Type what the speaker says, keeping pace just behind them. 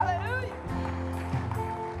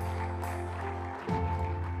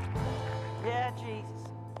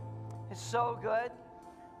So good.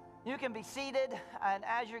 You can be seated, and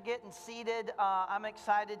as you're getting seated, I'm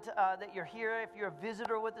excited that you're here. If you're a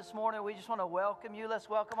visitor with us this morning, we just want to welcome you. Let's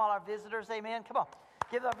welcome all our visitors. Amen. Come on,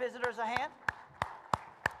 give our visitors a hand.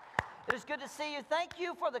 It is good to see you. Thank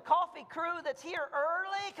you for the coffee crew that's here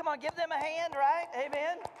early. Come on, give them a hand, right?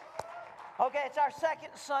 Amen. Okay, it's our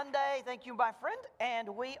second Sunday. Thank you, my friend.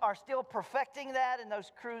 And we are still perfecting that, and those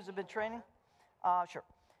crews have been training. Sure.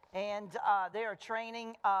 And they are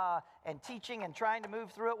training and teaching and trying to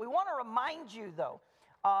move through it. We want to remind you, though,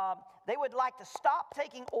 they would like to stop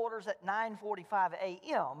taking orders at 9:45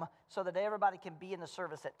 a.m. so that everybody can be in the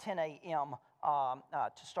service at 10 a.m.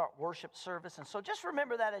 To start worship service. And so just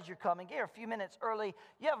remember that as you're coming. Get here a few minutes early.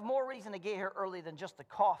 You have more reason to get here early than just the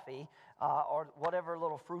coffee or whatever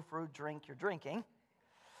little frou-frou drink you're drinking.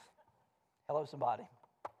 Hello, somebody.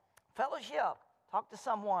 Fellowship. Talk to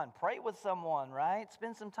someone, pray with someone, right?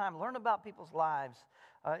 Spend some time, learn about people's lives.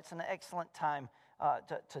 It's an excellent time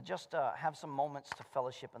to just have some moments to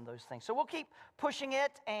fellowship and those things. So we'll keep pushing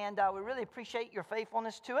it, and we really appreciate your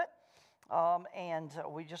faithfulness to it. And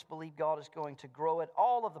we just believe God is going to grow it.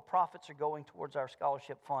 All of the profits are going towards our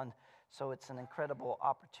scholarship fund, so it's an incredible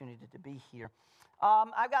opportunity to be here.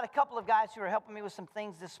 I've got a couple of guys who are helping me with some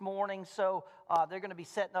things this morning, so they're going to be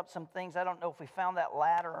setting up some things. I don't know if we found that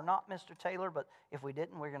ladder or not, Mr. Taylor, but if we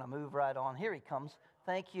didn't, we're going to move right on. Here he comes.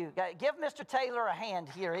 Thank you. Give Mr. Taylor a hand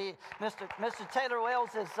here. Mr. Taylor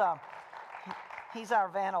Wells is, he's our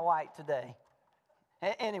Vanna White today.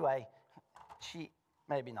 Anyway,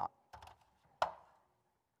 maybe not.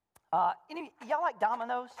 Y'all like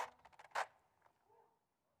dominoes?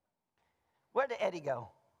 Where did Eddie go?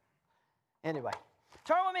 Anyway,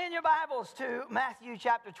 turn with me in your Bibles to Matthew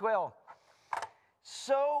chapter 12.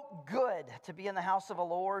 So good to be in the house of the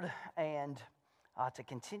Lord and to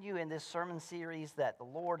continue in this sermon series that the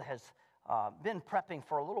Lord has been prepping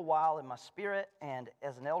for a little while in my spirit and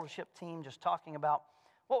as an eldership team, just talking about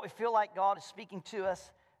what we feel like God is speaking to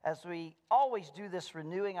us as we always do this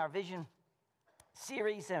renewing our vision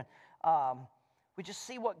series, and we just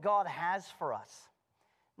see what God has for us.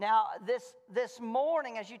 Now, this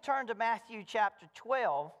morning, as you turn to Matthew chapter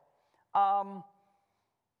 12, I've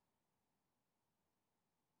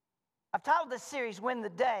titled this series, Win the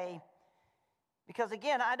Day, because,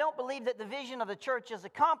 again, I don't believe that the vision of the church is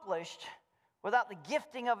accomplished without the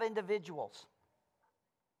gifting of individuals.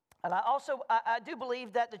 And I do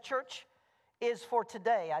believe that the church is for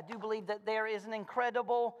today. I do believe that there is an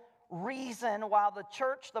incredible reason why the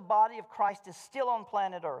church, the body of Christ, is still on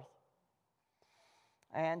planet Earth.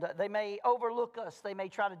 And they may overlook us. They may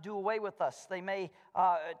try to do away with us. They may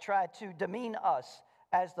try to demean us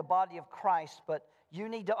as the body of Christ. But you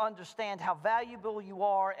need to understand how valuable you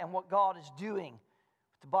are and what God is doing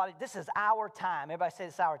with the body. This is our time. Everybody say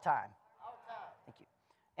it's our time. Our time. Thank you.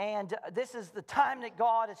 And this is the time that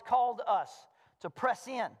God has called us to press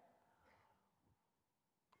in.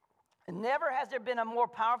 And never has there been a more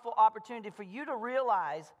powerful opportunity for you to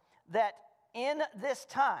realize that in this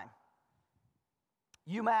time,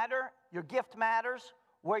 you matter, your gift matters,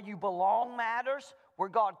 where you belong matters, where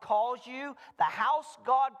God calls you, the house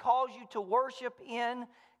God calls you to worship in.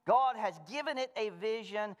 God has given it a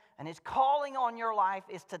vision, and His calling on your life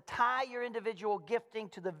is to tie your individual gifting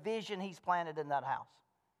to the vision He's planted in that house.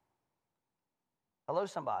 Hello,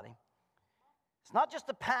 somebody. It's not just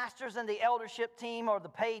the pastors and the eldership team or the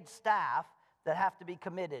paid staff that have to be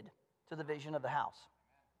committed to the vision of the house.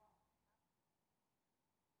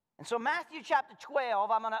 And so Matthew chapter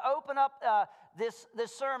 12, I'm going to open up this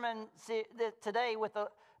sermon today with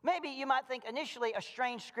maybe you might think initially a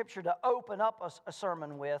strange scripture to open up a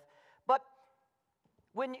sermon with. But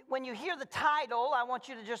when you hear the title, I want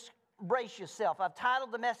you to just brace yourself. I've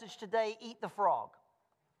titled the message today, Eat the Frog.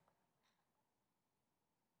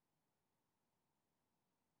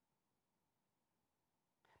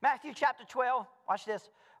 Matthew chapter 12, watch this,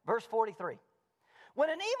 verse 43.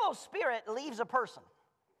 When an evil spirit leaves a person,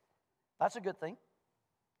 that's a good thing.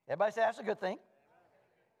 Everybody say that's a good thing.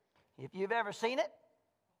 If you've ever seen it,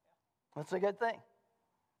 that's a good thing.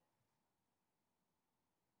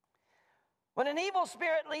 When an evil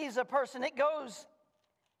spirit leaves a person, it goes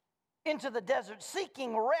into the desert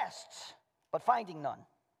seeking rest, but finding none.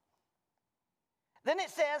 Then it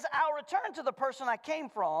says, I'll return to the person I came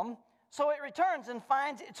from. So it returns and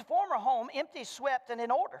finds its former home empty, swept, and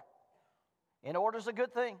in order. In order is a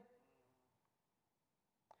good thing.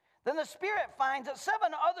 Then the spirit finds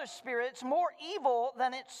 7 other spirits more evil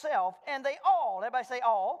than itself, and they all, everybody say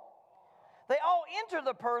all, they all enter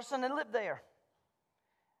the person and live there.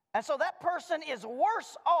 And so that person is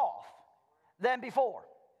worse off than before.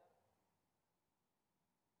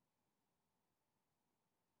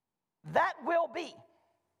 That will be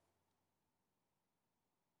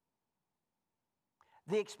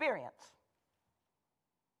the experience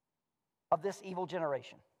of this evil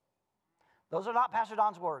generation. Those are not Pastor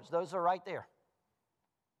Don's words. Those are right there.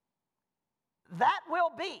 That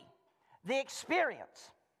will be the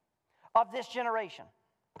experience of this generation.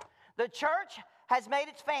 The church has made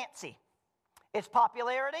its fancy, its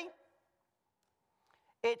popularity.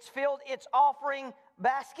 It's filled its offering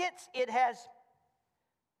baskets. It has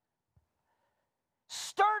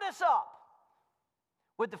stirred us up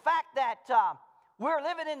with the fact that we're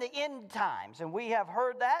living in the end times, and we have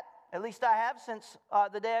heard that. At least I have since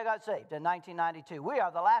the day I got saved in 1992. We are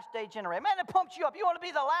the last day generation. Man, it pumps you up. You want to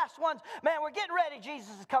be the last ones. Man, we're getting ready.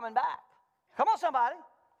 Jesus is coming back. Come on, somebody.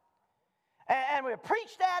 And we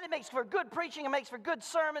preach that. It makes for good preaching. It makes for good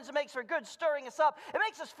sermons. It makes for good stirring us up. It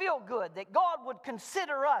makes us feel good that God would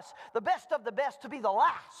consider us the best of the best to be the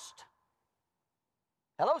last.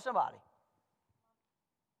 Hello, somebody.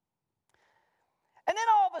 And then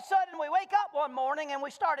all of a sudden we wake up one morning and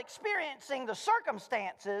we start experiencing the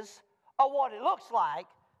circumstances of what it looks like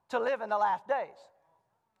to live in the last days.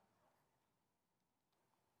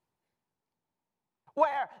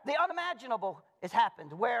 Where the unimaginable has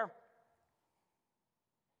happened, where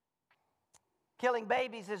killing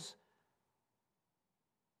babies is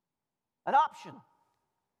an option,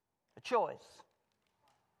 a choice.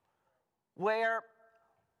 Where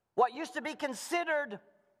what used to be considered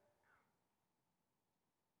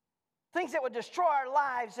things that would destroy our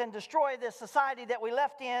lives and destroy this society that we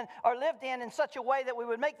lived in such a way that we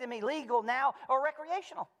would make them illegal now or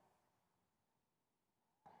recreational.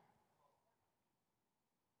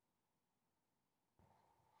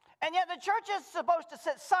 And yet the church is supposed to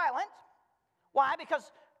sit silent. Why?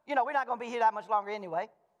 Because, we're not going to be here that much longer anyway.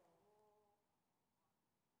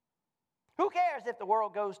 Who cares if the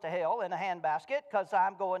world goes to hell in a handbasket? Because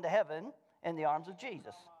I'm going to heaven in the arms of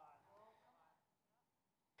Jesus.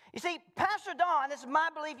 You see, Pastor Don, this is my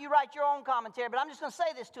belief, you write your own commentary, but I'm just going to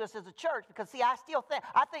say this to us as a church because, see, I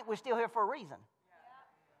think we're still here for a reason.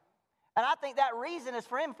 And I think that reason is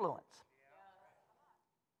for influence.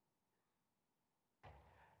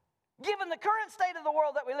 Given the current state of the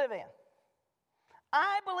world that we live in,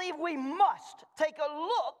 I believe we must take a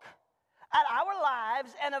look at our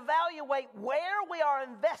lives and evaluate where we are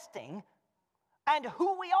investing and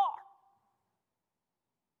who we are.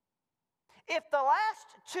 If the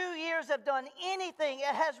last 2 years have done anything, it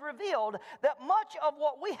has revealed that much of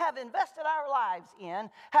what we have invested our lives in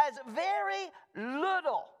has very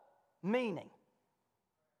little meaning.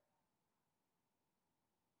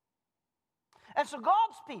 And so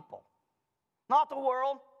God's people, not the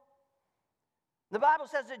world, the Bible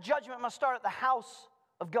says that judgment must start at the house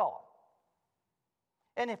of God.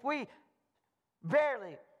 And if we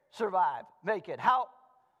barely survive, make it,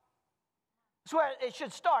 that's where it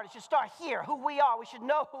should start. It should start here, who we are. We should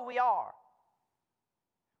know who we are.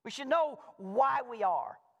 We should know why we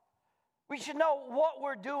are. We should know what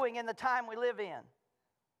we're doing in the time we live in.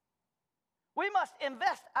 We must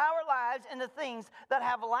invest our lives in the things that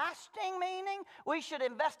have lasting meaning. We should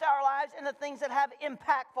invest our lives in the things that have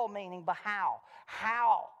impactful meaning. But how?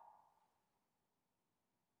 How?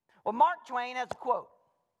 Well, Mark Twain has a quote.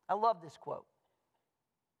 I love this quote.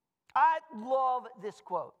 I love this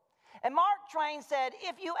quote. And Mark Twain said,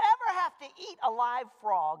 if you ever have to eat a live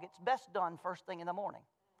frog, it's best done first thing in the morning.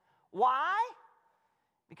 Why?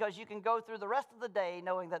 Because you can go through the rest of the day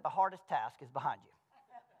knowing that the hardest task is behind you.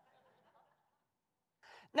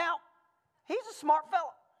 Now, he's a smart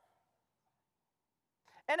fella.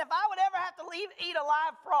 And if I would ever have to eat a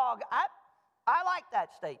live frog, I like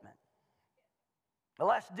that statement. But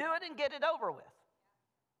let's do it and get it over with.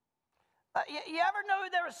 You ever know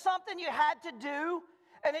there was something you had to do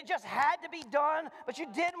and it just had to be done, but you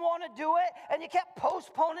didn't want to do it, and you kept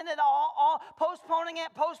postponing it postponing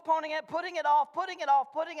it, putting it off,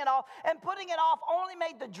 and putting it off only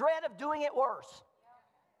made the dread of doing it worse.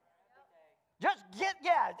 Just get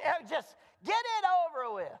it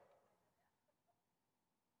over with.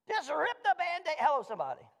 Just rip the Band-Aid. Hello,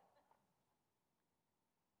 somebody.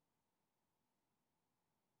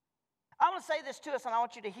 I want to say this to us, and I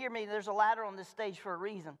want you to hear me. There's a ladder on this stage for a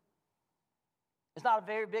reason. It's not a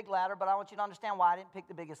very big ladder, but I want you to understand why I didn't pick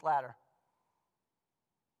the biggest ladder.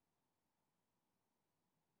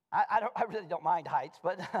 I really don't mind heights,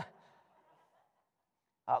 but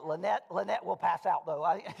Lynette will pass out, though.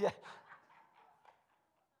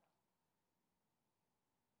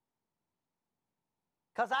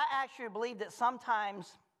 Because I actually believe that sometimes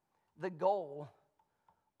the goal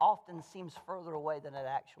often seems further away than it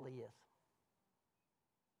actually is.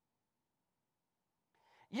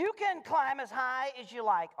 You can climb as high as you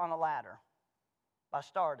like on a ladder by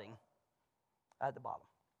starting at the bottom.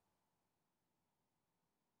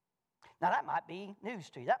 Now, that might be news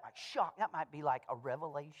to you. That might shock. That might be like a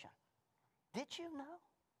revelation. Did you know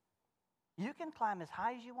you can climb as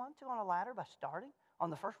high as you want to on a ladder by starting on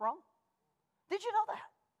the first rung? Did you know that?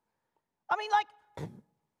 I mean, like,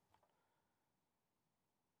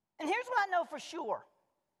 and here's what I know for sure.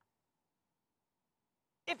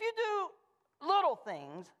 If you do little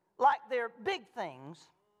things like they're big things,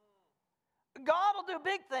 God will do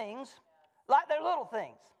big things like they're little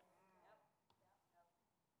things.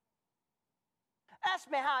 Ask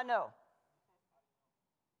me how I know.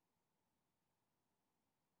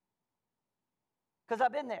 Because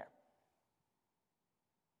I've been there.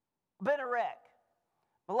 Been a wreck.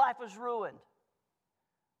 My life was ruined.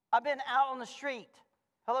 I've been out on the street.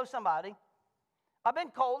 Hello, somebody. I've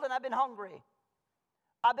been cold and I've been hungry.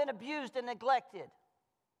 I've been abused and neglected.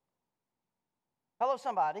 Hello,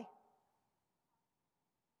 somebody.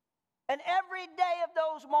 And every day of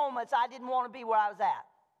those moments, I didn't want to be where I was at.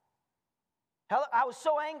 I was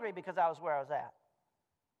so angry because I was where I was at.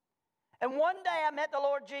 And one day I met the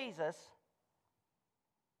Lord Jesus.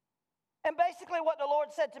 And basically what the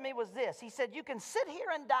Lord said to me was this. He said, you can sit here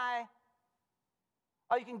and die,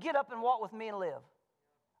 or you can get up and walk with me and live.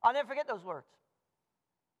 I'll never forget those words.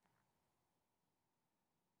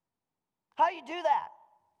 How do you do that?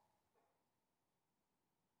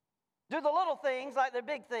 Do the little things like they're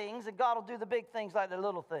big things, and God will do the big things like they're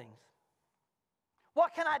little things.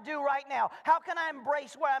 What can I do right now? How can I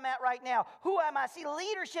embrace where I'm at right now? Who am I? See,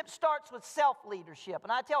 leadership starts with self-leadership.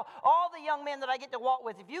 And I tell all the young men that I get to walk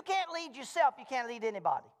with, if you can't lead yourself, you can't lead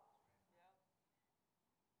anybody.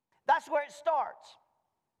 That's where it starts.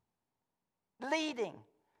 Leading.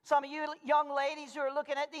 Some of you young ladies who are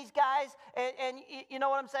looking at these guys, and you know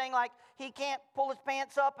what I'm saying? Like, he can't pull his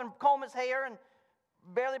pants up and comb his hair and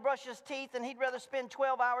barely brush his teeth, and he'd rather spend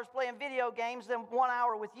 12 hours playing video games than 1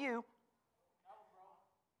 hour with you.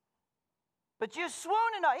 But you're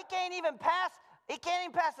swooning over. He can't even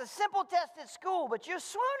pass a simple test at school, but you're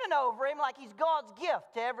swooning over him like he's God's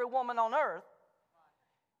gift to every woman on earth.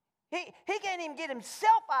 He can't even get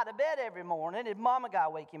himself out of bed every morning. His mama got to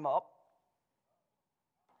wake him up.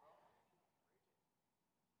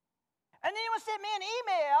 And then he would send me an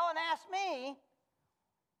email and ask me,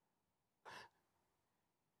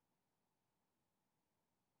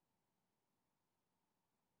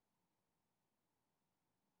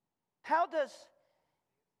 how does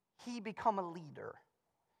he become a leader?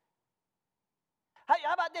 How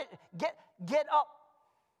about this? Get up.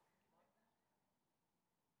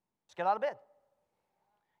 Let's get out of bed.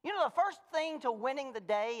 You know, the first thing to winning the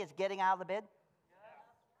day is getting out of the bed.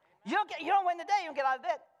 You don't win the day, you don't get out of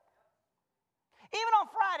bed. Even on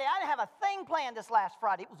Friday, I didn't have a thing planned this last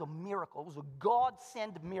Friday. It was a miracle. It was a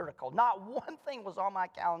God-sent miracle. Not one thing was on my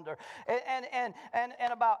calendar. And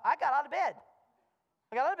I got out of bed.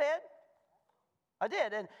 I got out of bed. I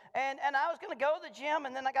did. And I was going to go to the gym,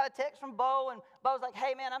 and then I got a text from Bo, and Bo was like,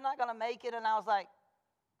 hey, man, I'm not going to make it. And I was like,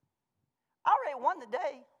 I already won the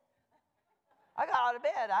day. I got out of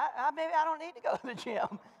bed. Maybe I don't need to go to the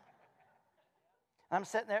gym. I'm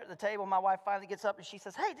sitting there at the table. My wife finally gets up, and she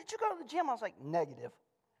says, hey, did you go to the gym? I was like, negative.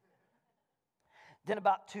 Then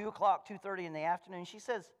about 2 o'clock, 2:30 in the afternoon, she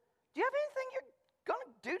says, do you have anything you're going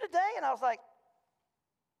to do today? And I was like,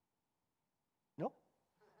 nope.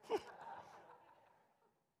 It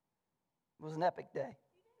was an epic day.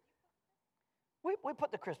 We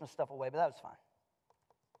put the Christmas stuff away, but that was fine.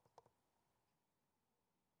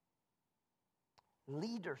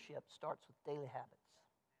 Leadership starts with daily habits.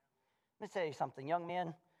 Let me tell you something, young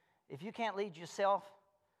men. If you can't lead yourself,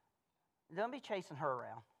 don't be chasing her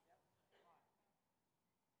around.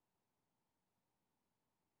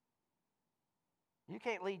 You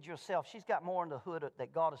can't lead yourself. She's got more in the hood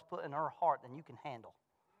that God has put in her heart than you can handle.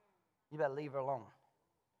 You better leave her alone.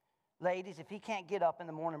 Ladies, if he can't get up in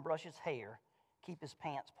the morning and brush his hair, keep his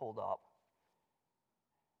pants pulled up,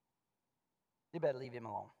 you better leave him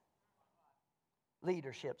alone.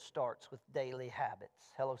 Leadership starts with daily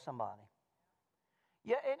habits. Hello, somebody.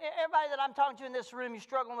 Yeah, and everybody that I'm talking to in this room, you're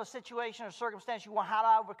struggling with a situation or circumstance, you want, how do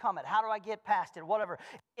I overcome it? How do I get past it? Whatever.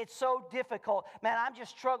 It's so difficult. Man, I'm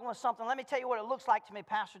just struggling with something. Let me tell you what it looks like to me,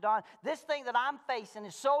 Pastor Don. This thing that I'm facing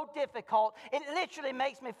is so difficult, it literally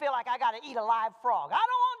makes me feel like I got to eat a live frog. I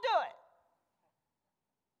don't want to do it.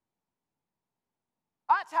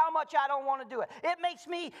 That's how much I don't want to do it. It makes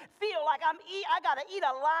me feel like I got to eat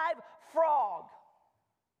a live frog.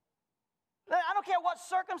 I don't care what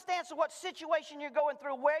circumstance or what situation you're going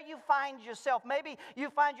through, where you find yourself. Maybe you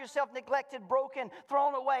find yourself neglected, broken,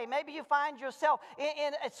 thrown away. Maybe you find yourself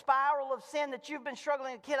in a spiral of sin that you've been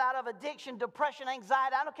struggling to get out of, addiction, depression,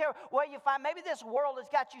 anxiety. I don't care where you find. Maybe this world has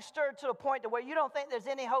got you stirred to a point to where you don't think there's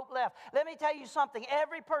any hope left. Let me tell you something.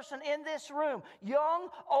 Every person in this room, young,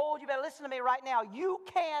 old, you better listen to me right now. You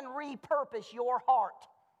can repurpose your heart.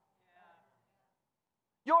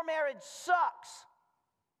 Your marriage sucks.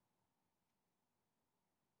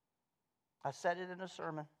 I said it in a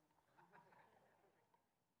sermon.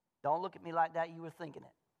 Don't look at me like that. You were thinking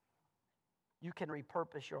it. You can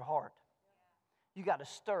repurpose your heart. You got to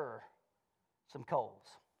stir some coals.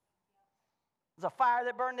 There's a fire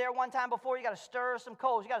that burned there one time before. You got to stir some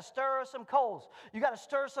coals. You got to stir some coals. You got to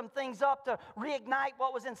stir some things up to reignite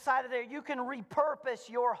what was inside of there. You can repurpose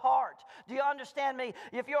your heart. Do you understand me?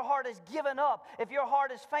 If your heart is given up, if your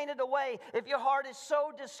heart is fainted away, if your heart is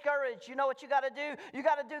so discouraged, you know what you got to do? You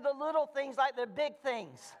got to do the little things like the big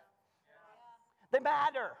things. They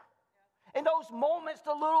matter. In those moments,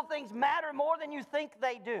 the little things matter more than you think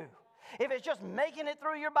they do. If it's just making it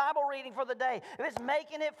through your Bible reading for the day, if it's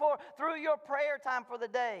making it through your prayer time for the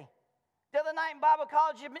day. The other night in Bible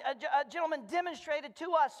college, a gentleman demonstrated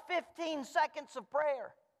to us 15 seconds of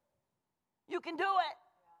prayer. You can do it.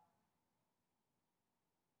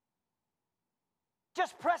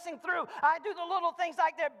 Just pressing through. I do the little things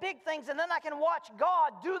like they're big things, and then I can watch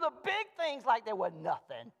God do the big things like they were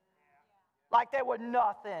nothing. Like they were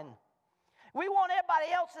nothing. We want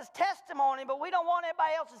everybody else's testimony, but we don't want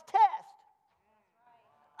everybody else's test.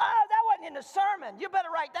 Oh, that wasn't in the sermon. You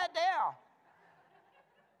better write that down.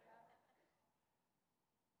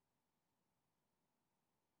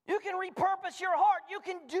 You can repurpose your heart. You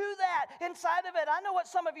can do that inside of it. I know what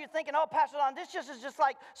some of you are thinking, oh, Pastor Don, this is just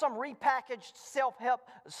like some repackaged self-help.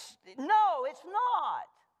 No, it's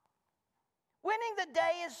not. Winning the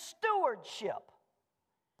day is stewardship.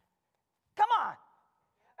 Come on.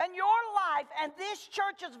 And your life and this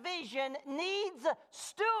church's vision needs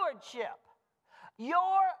stewardship.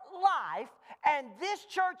 Your life and this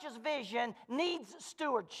church's vision needs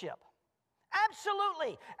stewardship.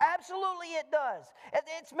 Absolutely. Absolutely it does.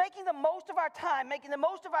 It's making the most of our time, making the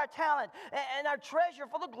most of our talent and our treasure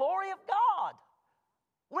for the glory of God.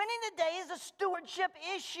 Winning the day is a stewardship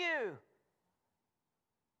issue.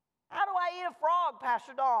 How do I eat a frog,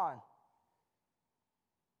 Pastor Don?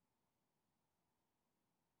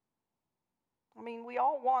 I mean, we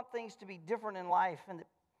all want things to be different in life,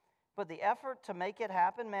 but the effort to make it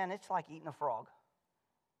happen, man, it's like eating a frog.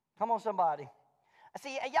 Come on, somebody.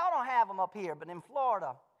 See, y'all don't have them up here, but in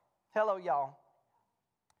Florida, hello, y'all,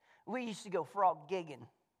 we used to go frog gigging.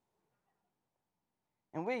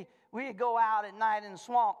 And we'd go out at night in the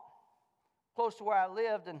swamp close to where I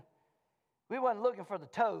lived, and we wasn't looking for the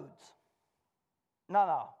toads.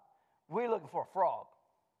 No. We were looking for a frog.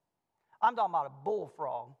 I'm talking about a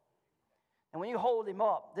bullfrog. And when you hold him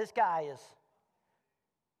up, this guy is,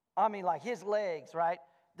 I mean, like his legs, right?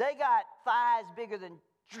 They got thighs bigger than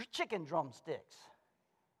chicken drumsticks.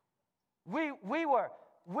 We were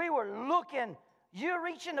looking. You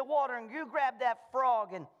reach in the water and you grab that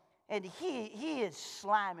frog, and he is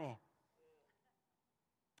slimy.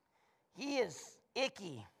 He is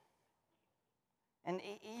icky. And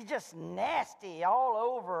he's just nasty all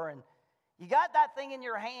over. And you got that thing in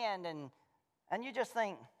your hand, and you just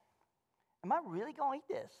think, am I really going to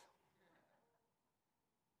eat this?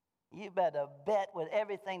 You better bet with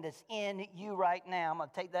everything that's in you right now, I'm going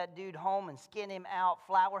to take that dude home and skin him out,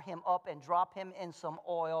 flour him up, and drop him in some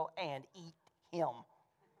oil and eat him.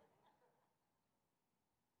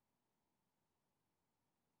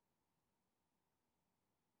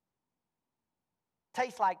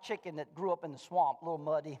 Tastes like chicken that grew up in the swamp, a little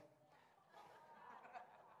muddy.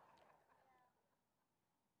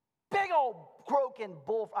 Big old broken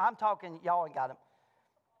bull. I'm talking, y'all ain't got him.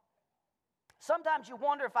 Sometimes you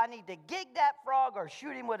wonder if I need to gig that frog or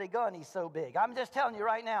shoot him with a gun. He's so big. I'm just telling you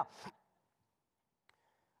right now.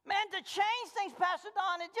 Man, to change things, Pastor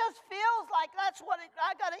Don, it just feels like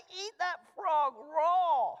I got to eat that frog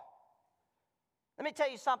raw. Let me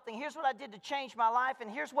tell you something. Here's what I did to change my life,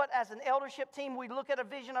 and here's what, as an eldership team, we look at a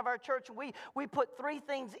vision of our church. We put three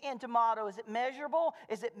things into motto. Is it measurable?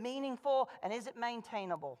 Is it meaningful? And is it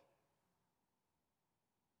maintainable?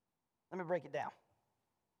 Let me break it down.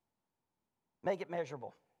 Make it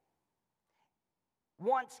measurable.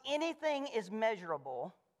 Once anything is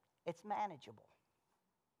measurable, it's manageable.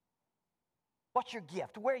 What's your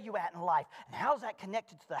gift? Where are you at in life? And how's that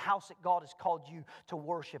connected to the house that God has called you to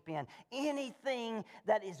worship in? Anything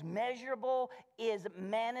that is measurable is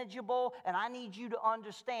manageable. And I need you to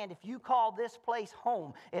understand, if you call this place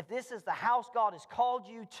home, if this is the house God has called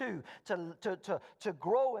you to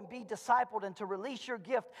grow and be discipled and to release your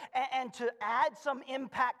gift and to add some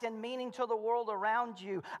impact and meaning to the world around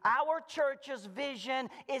you, our church's vision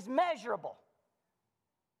is measurable.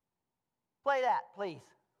 Play that, please.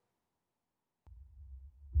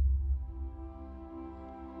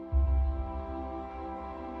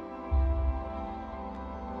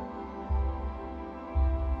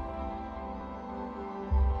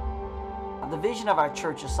 The vision of our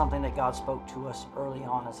church is something that God spoke to us early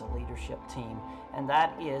on as a leadership team, and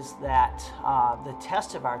that is that the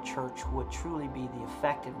test of our church would truly be the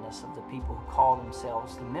effectiveness of the people who call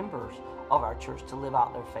themselves the members of our church to live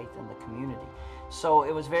out their faith in the community. So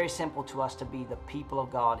it was very simple to us to be the people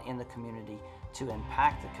of God in the community, to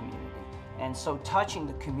impact the community. And so touching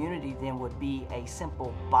the community then would be a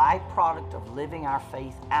simple byproduct of living our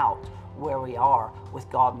faith out where we are with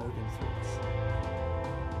God moving through us.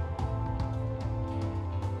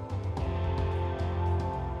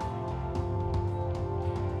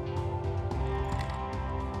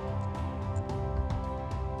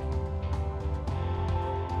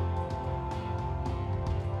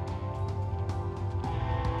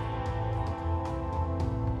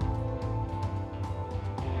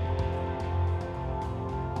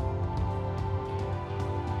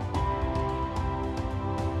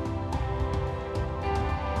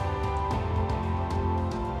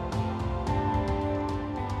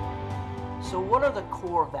 So what are the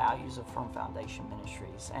core values of Firm Foundation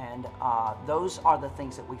Ministries? And those are the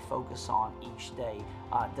things that we focus on each day.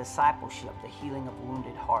 Discipleship, the healing of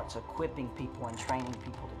wounded hearts, equipping people and training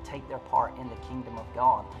people to take their part in the kingdom of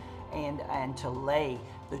God, and to lay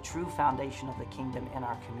the true foundation of the kingdom in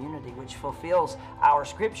our community, which fulfills our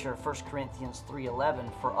scripture, 1 Corinthians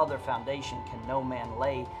 3:11, for other foundation can no man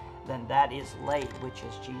lay than that is laid, which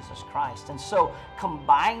is Jesus Christ. And so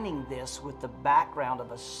combining this with the background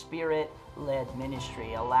of a Spirit-led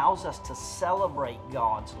ministry allows us to celebrate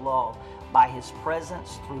God's love by His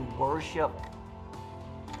presence through worship,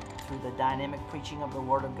 through the dynamic preaching of the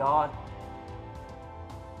Word of God,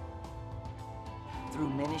 through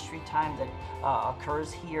ministry time that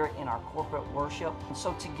occurs here in our corporate worship. And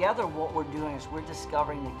so together what we're doing is we're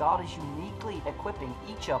discovering that God is uniquely equipping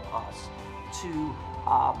each of us to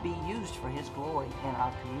be used for His glory in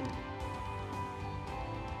our community.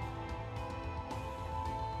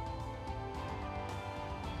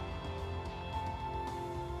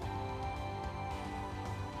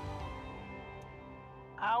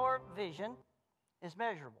 Our vision is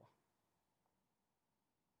measurable.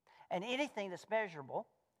 And anything that's measurable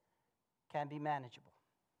can be manageable.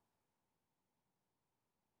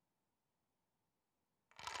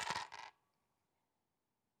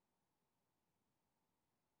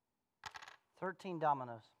 $13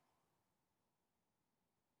 dominoes.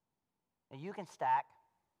 Now you can stack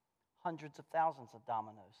hundreds of thousands of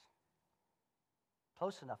dominoes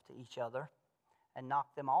close enough to each other and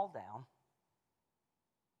knock them all down,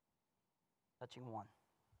 touching one.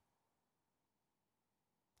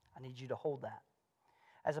 I need you to hold that.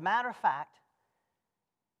 As a matter of fact,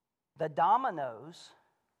 the dominoes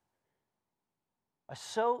are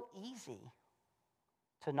so easy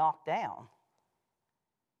to knock down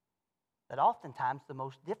that oftentimes the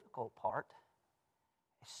most difficult part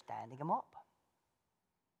is standing them up.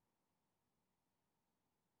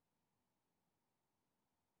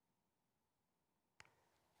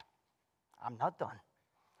 I'm not done,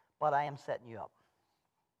 but I am setting you up.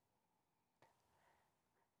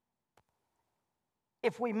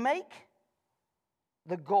 If we make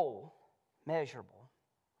the goal measurable,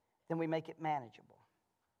 then we make it manageable.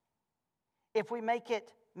 If we make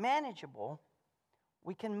it manageable,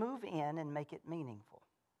 we can move in and make it meaningful.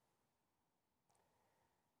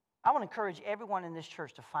 I want to encourage everyone in this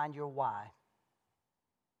church to find your why.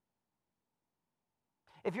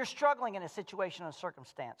 If you're struggling in a situation or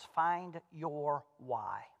circumstance, find your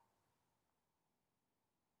why.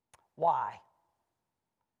 Why?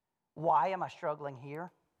 Why am I struggling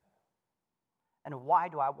here? And why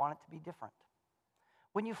do I want it to be different?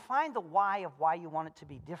 When you find the why of why you want it to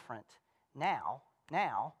be different, now,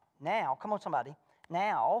 come on somebody,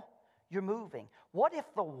 now you're moving. What if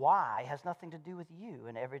the why has nothing to do with you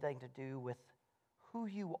and everything to do with who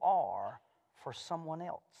you are for someone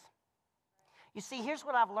else? You see, here's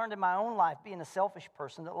what I've learned in my own life, being a selfish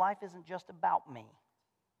person, that life isn't just about me.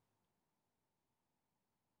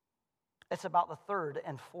 It's about the third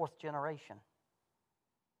and fourth generation.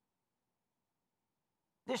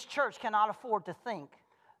 This church cannot afford to think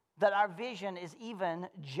that our vision is even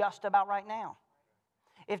just about right now.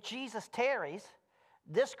 If Jesus tarries,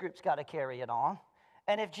 this group's got to carry it on.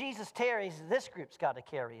 And if Jesus tarries, this group's got to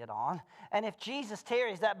carry it on. And if Jesus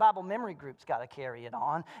tarries, that Bible memory group's got to carry it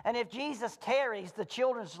on. And if Jesus tarries, the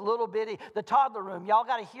children's little bitty, the toddler room, y'all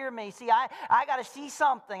got to hear me. See, I got to see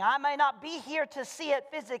something. I may not be here to see it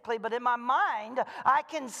physically, but in my mind, I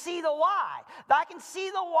can see the why. I can see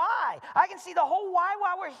the why. I can see the whole why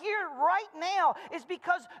we're here right now is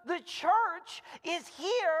because the church is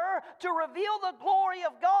here to reveal the glory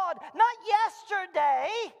of God, not yesterday,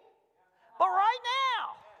 but right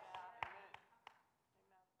now.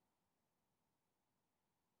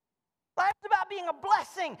 Life's about being a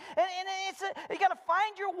blessing. And you got to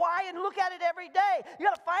find your why and look at it every day. You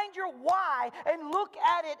got to find your why and look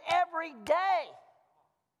at it every day.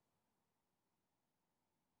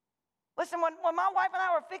 Listen, when my wife and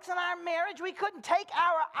I were fixing our marriage, we couldn't take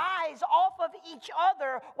our eyes off of each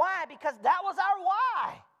other. Why? Because that was our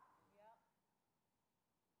why.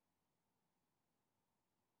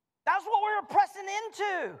 That's what we were pressing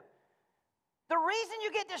into. The reason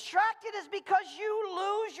you get distracted is because you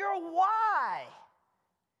lose your why.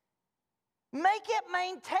 Make it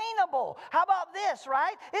maintainable. How about this,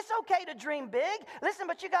 right? It's okay to dream big. Listen,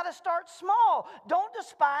 but you got to start small. Don't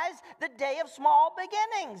despise the day of small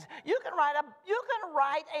beginnings. You can write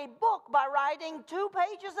a book by writing 2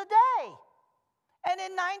 pages a day. And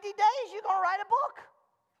in 90 days, you're going to write a book.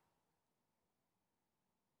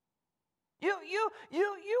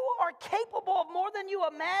 You are capable of more than you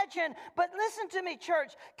imagine. But listen to me,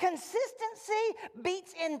 church. Consistency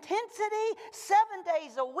beats intensity 7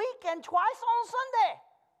 days a week and twice on Sunday.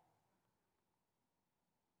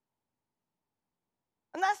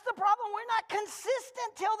 And that's the problem. We're not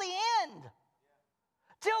consistent till the end.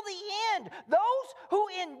 Till the end. Those who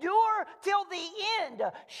endure till the end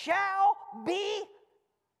shall be.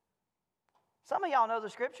 Some of y'all know the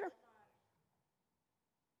scripture.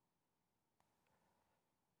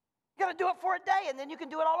 You got to do it for a day, and then you can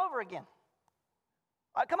do it all over again.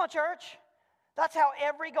 All right, come on, church. That's how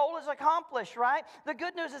every goal is accomplished, right? The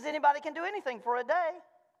good news is anybody can do anything for a day.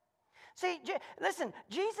 See, listen,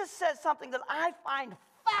 Jesus says something that I find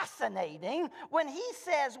fascinating when he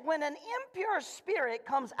says when an impure spirit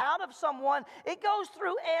comes out of someone, it goes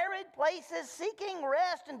through arid places seeking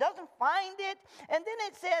rest and doesn't find it. And then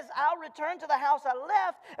it says, I'll return to the house I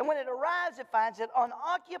left. And when it arrives, it finds it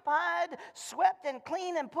unoccupied, swept and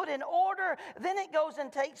clean and put in order. Then it goes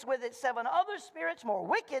and takes with it 7 other spirits more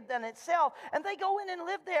wicked than itself. And they go in and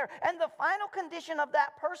live there. And the final condition of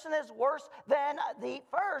that person is worse than the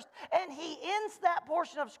first. And he ends that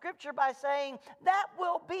portion of scripture by saying, that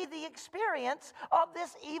will be the experience of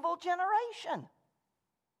this evil generation.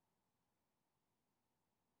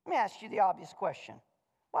 Let me ask you the obvious question.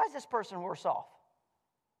 Why is this person worse off?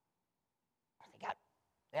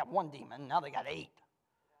 They got 1 demon, now they got 8.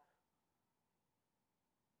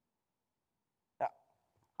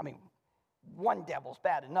 I mean, 1 devil's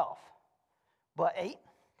bad enough, but 8?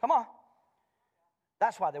 Come on.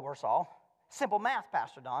 That's why they're worse off. Simple math,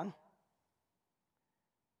 Pastor Don.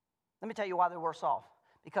 Let me tell you why they're worse off.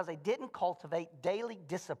 Because they didn't cultivate daily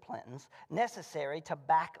disciplines necessary to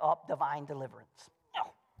back up divine deliverance.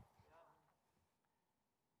 No.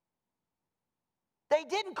 They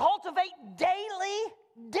didn't cultivate daily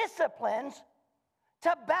disciplines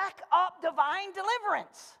to back up divine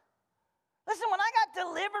deliverance. Listen, when I got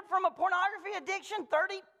delivered from a pornography addiction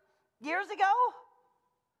 30 years ago,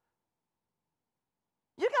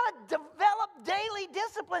 you got to develop daily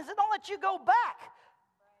disciplines that don't let you go back.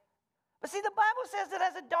 But see, the Bible says that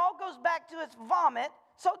as a dog goes back to its vomit,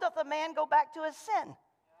 so doth a man go back to his sin.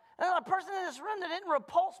 And there's a person in this room that isn't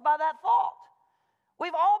repulsed by that thought.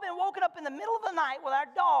 We've all been woken up in the middle of the night with our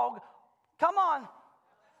dog, come on,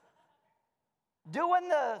 doing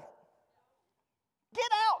the,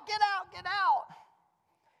 get out, get out, get out.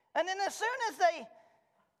 And then as soon as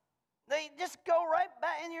they just go right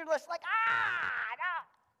back, and you're just like,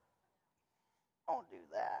 don't do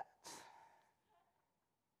that.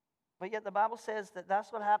 But yet the Bible says that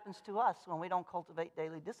that's what happens to us when we don't cultivate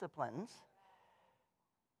daily disciplines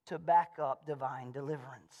to back up divine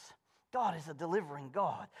deliverance. God is a delivering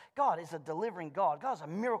God. God is a delivering God. God is a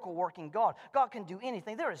miracle-working God. God can do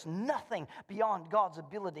anything. There is nothing beyond God's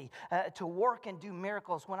ability to work and do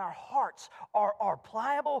miracles when our hearts are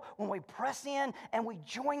pliable, when we press in and we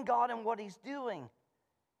join God in what He's doing.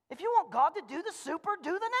 If you want God to do the super,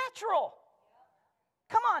 do the natural.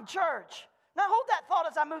 Come on, church. Now hold that thought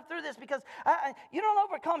as I move through this, because you don't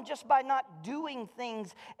overcome just by not doing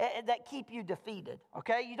things that keep you defeated,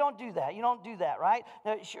 okay? You don't do that. You don't do that, right?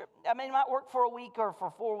 Now, sure, I mean, it might work for a week or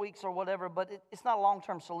for 4 weeks or whatever, but it's not a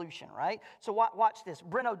long-term solution, right? So watch this.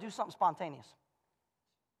 Breno, do something spontaneous.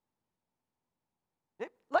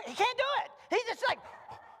 Look, he can't do it. He's just like,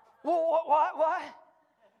 what?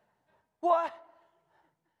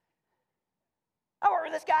 I work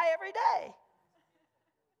with this guy every day.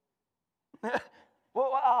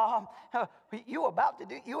 You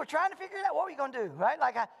were trying to figure it out. What were you going to do, right?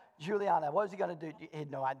 Like, Juliana, what was he going to do? He had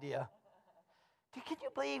no idea. Dude, can you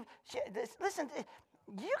believe? Listen,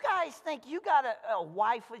 you guys think you got a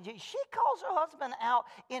wife with you. She calls her husband out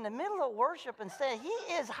in the middle of worship and said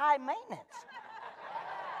he is high maintenance.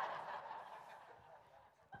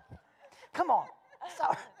 Come on.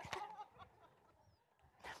 Sorry.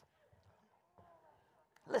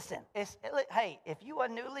 Listen, hey, if you a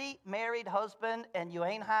newly married husband and you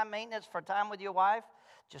ain't high maintenance for time with your wife,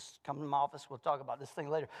 just come to my office. We'll talk about this thing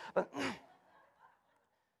later. But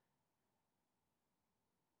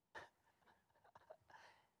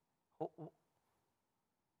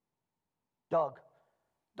Doug,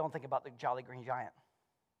 don't think about the Jolly Green Giant.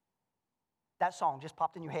 That song just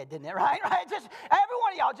popped in your head, didn't it? Right? Just every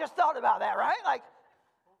one of y'all just thought about that, right? Like,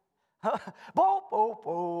 bo, bo,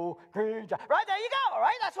 bo, green giant. Right, there you go,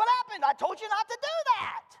 right? That's what happened. I told you not to do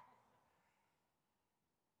that.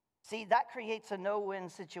 See, that creates a no-win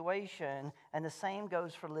situation, and the same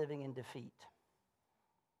goes for living in defeat.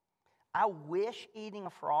 I wish eating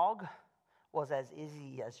a frog was as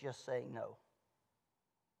easy as just saying no.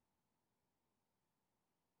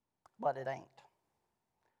 But it ain't.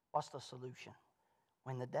 What's the solution?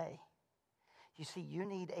 Win the day. You see, you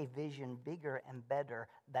need a vision bigger and better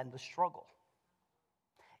than the struggle.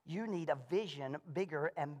 You need a vision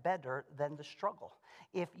bigger and better than the struggle.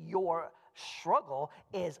 If your struggle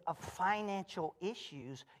is of financial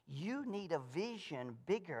issues, you need a vision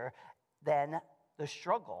bigger than the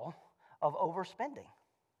struggle of overspending.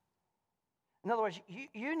 In other words,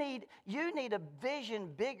 you need a vision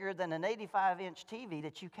bigger than an 85-inch TV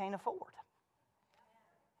that you can't afford.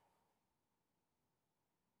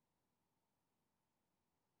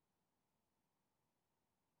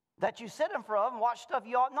 That you sit in front of and watch stuff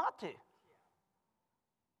you ought not to.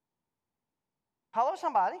 Hello,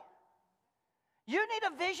 somebody? You need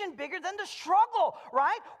a vision bigger than the struggle,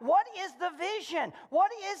 right? What is the vision?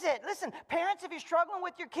 What is it? Listen, parents, if you're struggling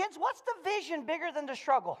with your kids, what's the vision bigger than the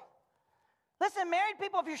struggle? Listen, married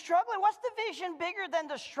people, if you're struggling, what's the vision bigger than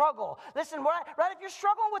the struggle? Listen, right? If you're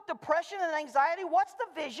struggling with depression and anxiety, what's the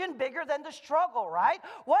vision bigger than the struggle, right?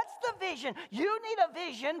 What's the vision? You need a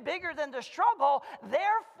vision bigger than the struggle.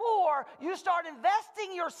 Therefore, you start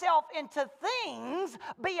investing yourself into things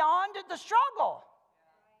beyond the struggle.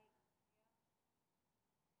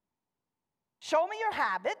 Show me your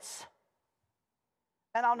habits,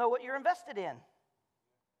 and I'll know what you're invested in.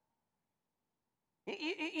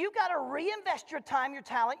 You got to reinvest your time, your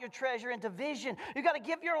talent, your treasure into vision. You got to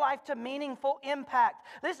give your life to meaningful impact.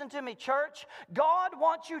 Listen to me, church. God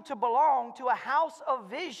wants you to belong to a house of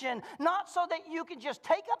vision, not so that you can just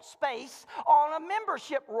take up space on a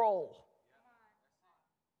membership roll.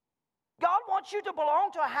 God wants you to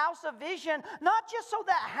belong to a house of vision, not just so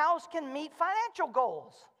that house can meet financial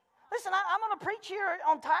goals. Listen, I'm going to preach here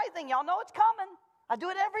on tithing. Y'all know it's coming. I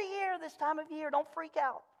do it every year this time of year. Don't freak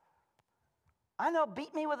out. I know,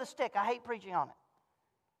 beat me with a stick. I hate preaching on it.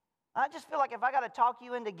 I just feel like if I got to talk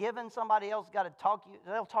you into giving, somebody else got to talk you,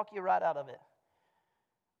 they'll talk you right out of it.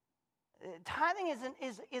 Tithing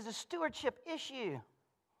is a stewardship issue.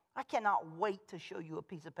 I cannot wait to show you a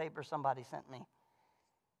piece of paper somebody sent me.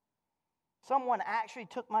 Someone actually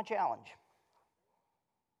took my challenge.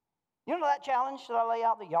 You know that challenge that I lay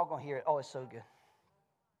out? That y'all going to hear it. Oh, it's so good.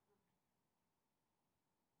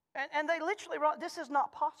 And they literally wrote, this is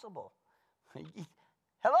not possible.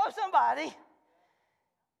 Hello, somebody.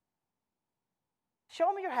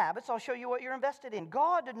 Show me your habits. I'll show you what you're invested in.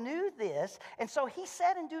 God knew this, and so he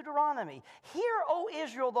said in Deuteronomy, "Hear, O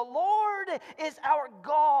Israel, the Lord is our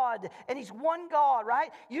God, and he's one God," right?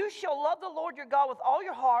 "You shall love the Lord your God with all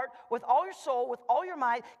your heart, with all your soul, with all your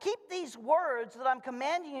might. Keep these words that I'm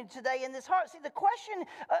commanding you today in this heart." See, the question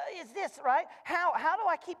is this, right? How do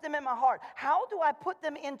I keep them in my heart? How do I put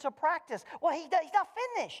them into practice? Well, he's not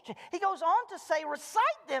finished. He goes on to say,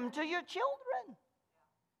 recite them to your children.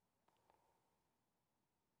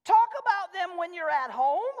 Talk about them when you're at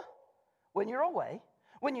home, when you're away,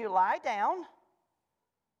 when you lie down,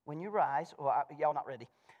 when you rise. Well, y'all not ready.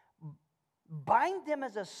 Bind them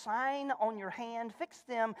as a sign on your hand. Fix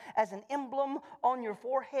them as an emblem on your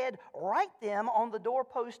forehead. Write them on the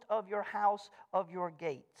doorpost of your house, of your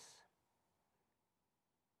gates.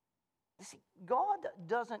 You see, God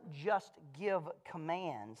doesn't just give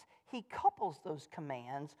commands. He couples those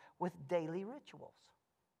commands with daily rituals.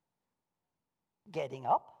 Getting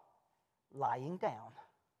up, lying down.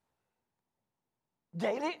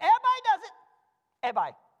 Daily, everybody does it.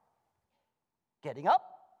 Everybody. Getting up,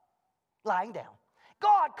 lying down.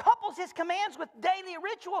 God couples his commands with daily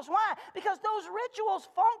rituals. Why? Because those rituals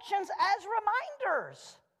functions as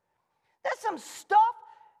reminders. There's some stuff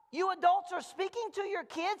you adults are speaking to your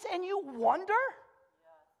kids and you wonder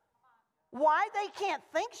why they can't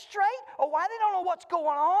think straight, or why they don't know what's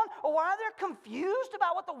going on, or why they're confused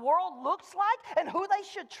about what the world looks like and who they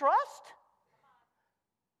should trust.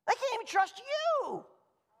 They can't even trust you.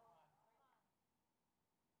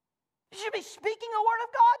 You should be speaking the word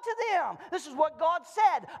of God to them. This is what God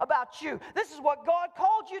said about you. This is what God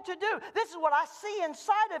called you to do. This is what I see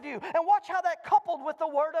inside of you. And watch how that coupled with the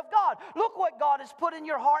word of God. Look what God has put in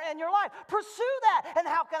your heart and your life. Pursue that. And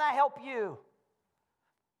how can I help you?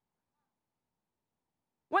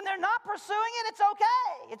 When they're not pursuing it, it's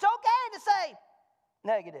okay. It's okay to say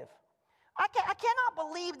negative. I cannot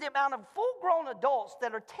believe the amount of full-grown adults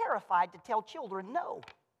that are terrified to tell children no.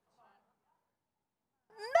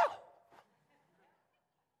 No.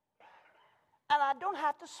 And I don't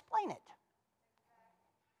have to explain it.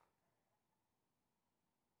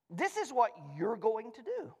 This is what you're going to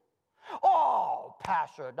do. Oh,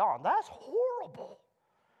 Pastor Don, that's horrible.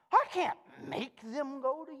 I can't make them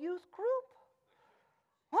go to youth group.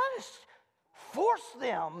 I just force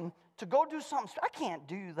them to go do something. I can't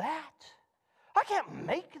do that. I can't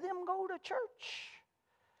make them go to church.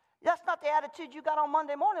 That's not the attitude you got on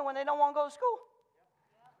Monday morning when they don't want to go to school.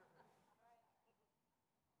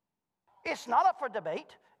 It's not up for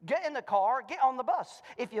debate. Get in the car, get on the bus.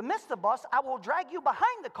 If you miss the bus, I will drag you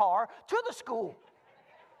behind the car to the school.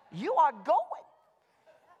 You are going.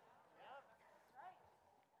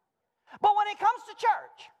 But when it comes to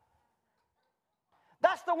church,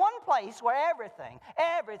 that's the one place where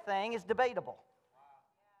everything is debatable.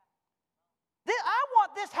 I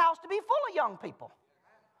want this house to be full of young people.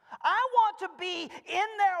 I want to be in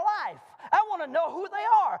their life. I want to know who they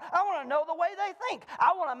are. I want to know the way they think.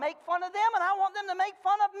 I want to make fun of them, and I want them to make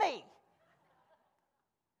fun of me.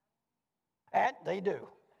 And they do.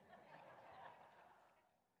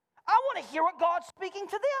 I want to hear what God's speaking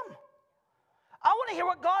to them. I want to hear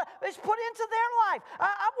what God has put into their life.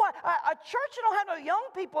 I want a church that don't have no young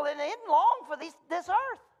people in it isn't long for this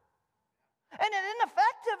earth. And it isn't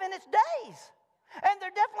effective in its days. And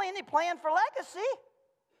there definitely any plan for legacy.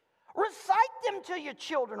 Recite them to your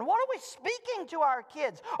children. What are we speaking to our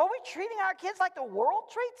kids? Are we treating our kids like the world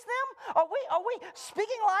treats them? Are we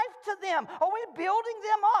speaking life to them? Are we building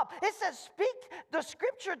them up? It says speak the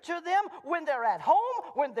scripture to them when they're at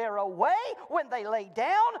home, when they're away, when they lay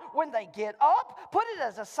down, when they get up. Put it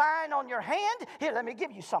as a sign on your hand. Here, let me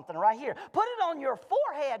give you something right here. Put it on your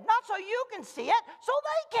forehead, not so you can see it, so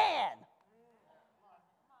they can.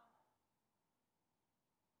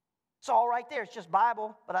 It's all right there. It's just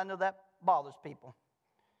Bible, but I know that bothers people.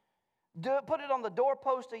 Put it on the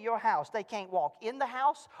doorpost of your house. They can't walk in the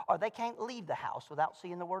house or they can't leave the house without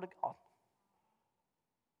seeing the Word of God.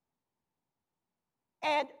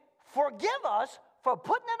 And forgive us for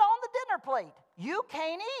putting it on the dinner plate. You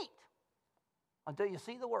can't eat until you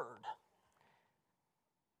see the Word.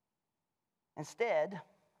 Instead,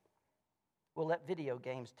 we'll let video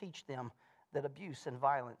games teach them that abuse and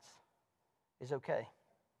violence is okay.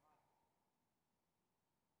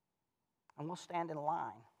 And we'll stand in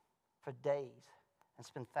line for days and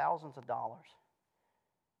spend thousands of dollars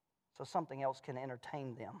so something else can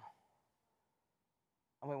entertain them.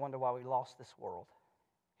 And we wonder why we lost this world.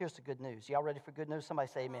 Here's the good news. Y'all ready for good news? Somebody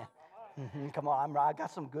say amen. Come on, I got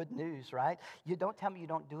some good news, right? You don't tell me you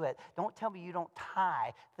don't do it. Don't tell me you don't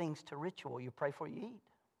tie things to ritual. You pray before you eat.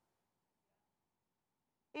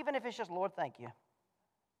 Even if it's just, Lord, thank you.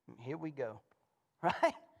 Here we go,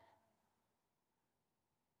 right?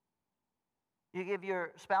 You give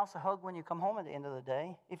your spouse a hug when you come home at the end of the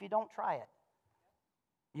day. If you don't, try it.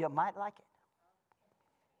 You might like it.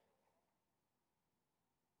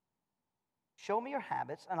 Show me your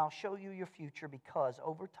habits, and I'll show you your future, because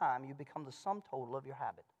over time you become the sum total of your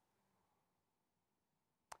habit.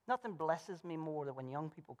 Nothing blesses me more than when young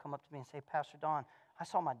people come up to me and say, Pastor Don, I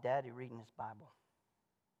saw my daddy reading his Bible.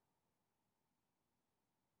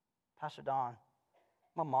 Pastor Don,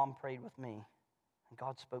 my mom prayed with me, and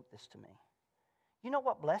God spoke this to me. You know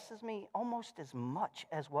what blesses me almost as much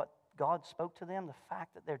as what God spoke to them, the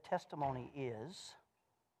fact that their testimony is,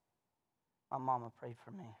 my mama prayed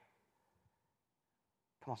for me.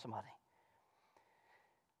 Come on, somebody.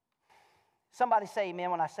 Somebody say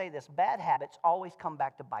amen when I say this. Bad habits always come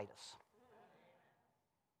back to bite us.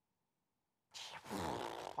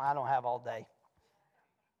 I don't have all day.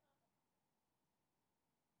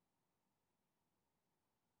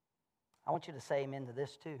 I want you to say amen to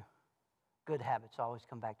this too. Good habits always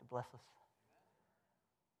come back to bless us.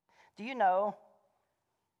 Do you know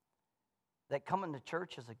that coming to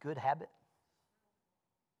church is a good habit?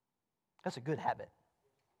 That's a good habit.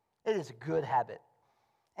 It is a good habit.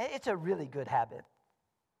 It's a really good habit.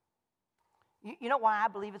 You know why I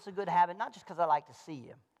believe it's a good habit? Not just because I like to see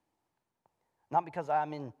you. Not because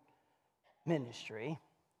I'm in ministry.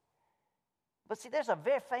 But see, there's a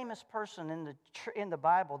very famous person in the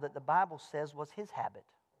Bible that the Bible says was his habit.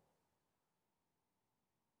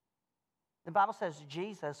 The Bible says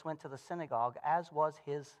Jesus went to the synagogue as was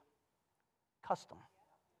his custom.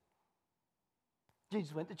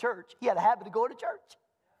 Jesus went to church. He had a habit of going to church.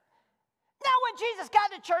 Now, when Jesus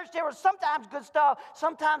got to church, there was sometimes good stuff.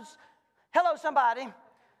 Sometimes, hello, somebody.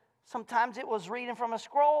 Sometimes it was reading from a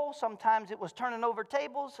scroll. Sometimes it was turning over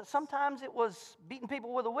tables. Sometimes it was beating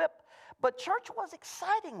people with a whip. But church was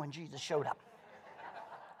exciting when Jesus showed up.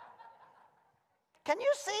 Can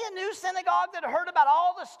you see a new synagogue that heard about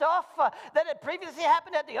all the stuff that had previously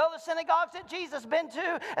happened at the other synagogues that Jesus been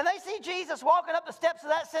to? And they see Jesus walking up the steps of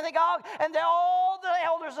that synagogue, and all the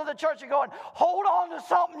elders of the church are going, hold on to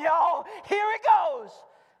something, y'all. Here it goes.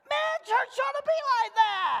 Man, church ought to be like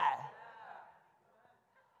that.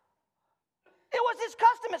 It was his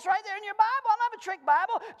custom. It's right there in your Bible. I don't have a trick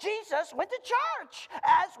Bible. Jesus went to church,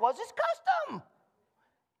 as was his custom.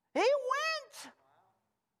 He went.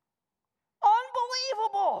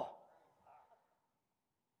 Unbelievable.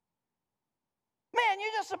 Man,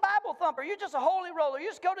 you're just a Bible thumper. You're just a holy roller. You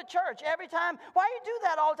just go to church every time. Why do you do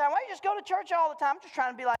that all the time? Why do you just go to church all the time? I'm just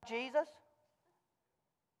trying to be like Jesus.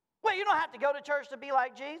 Well, you don't have to go to church to be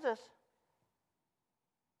like Jesus.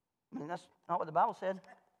 I mean, that's not what the Bible said.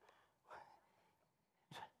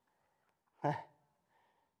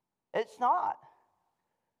 It's not.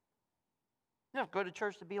 You don't go to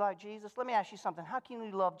church to be like Jesus. Let me ask you something. How can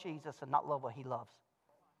you love Jesus and not love what he loves?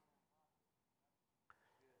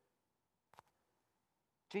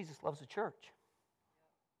 Jesus loves the church.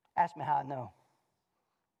 Ask me how I know.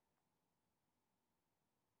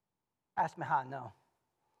 Ask me how I know.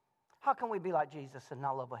 How can we be like Jesus and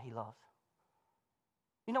not love what he loves?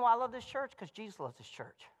 You know why I love this church? Because Jesus loves this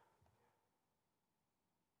church.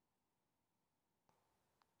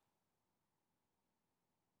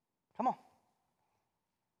 Come on.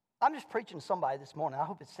 I'm just preaching to somebody this morning. I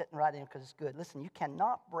hope it's sitting right in because it's good. Listen, you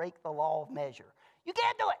cannot break the law of measure. You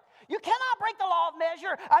can't do it. You cannot break the law of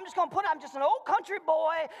measure. I'm just an old country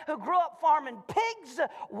boy who grew up farming pigs,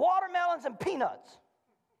 watermelons, and peanuts.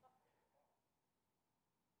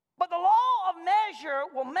 But the law of measure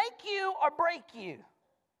will make you or break you.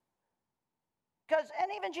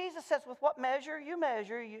 And even Jesus says, with what measure you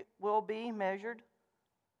measure, you will be measured.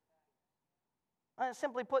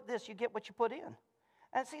 Simply put this, you get what you put in.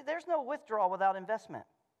 And see, there's no withdrawal without investment.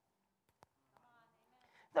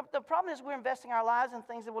 The problem is we're investing our lives in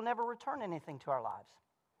things that will never return anything to our lives.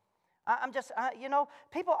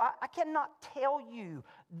 People, I cannot tell you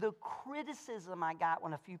the criticism I got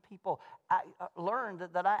when a few people learned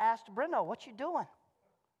that I asked Breno, what you doing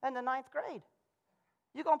in the 9th grade?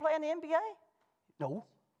 You going to play in the NBA? No.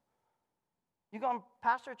 You going to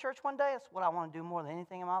pastor a church one day? That's what I want to do more than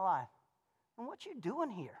anything in my life. And what you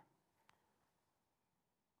doing here?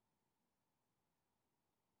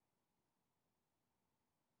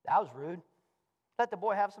 That was rude. Let the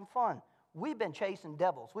boy have some fun. We've been chasing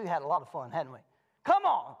devils. We've had a lot of fun, haven't we? Come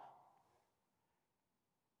on.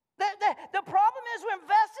 The problem is we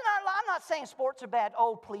invest in our life. I'm not saying sports are bad.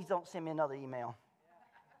 Oh, please don't send me another email.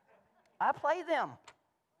 I play them.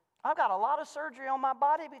 I've got a lot of surgery on my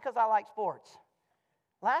body because I like sports.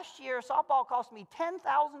 Last year, softball cost me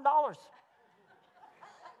 $10,000.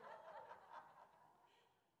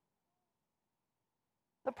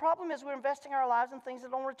 The problem is we're investing our lives in things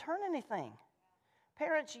that don't return anything.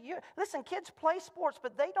 Parents, listen, kids play sports,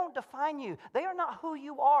 but they don't define you. They are not who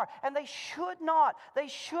you are, and they should not. They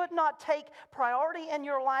should not take priority in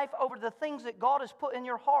your life over the things that God has put in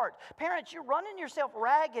your heart. Parents, you're running yourself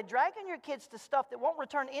ragged, dragging your kids to stuff that won't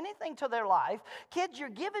return anything to their life. Kids, you're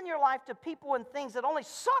giving your life to people and things that only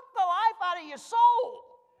suck the life out of your soul.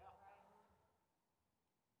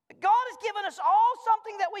 God has given us all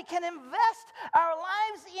something that we can invest our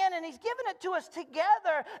lives in, and He's given it to us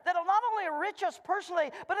together that will not only enrich us personally,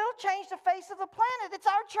 but it'll change the face of the planet. It's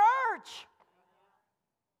our church.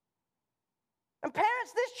 And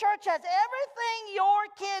parents, this church has everything your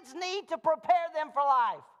kids need to prepare them for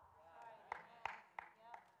life.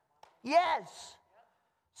 Yes.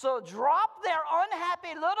 So drop their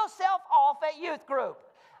unhappy little self off at youth group.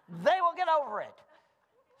 They will get over it.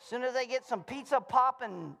 As soon as they get some pizza, pop,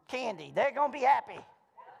 and candy, they're going to be happy.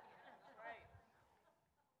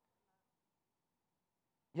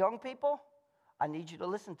 Young people, I need you to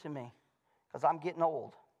listen to me because I'm getting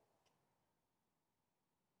old.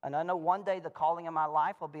 And I know one day the calling of my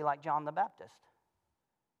life will be like John the Baptist.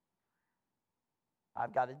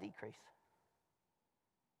 I've got to decrease.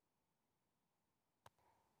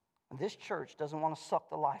 And this church doesn't want to suck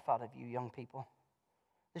the life out of you, young people.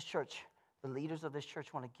 This church, the leaders of this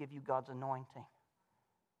church want to give you God's anointing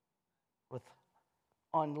with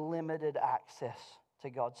unlimited access to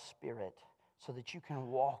God's Spirit so that you can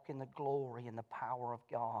walk in the glory and the power of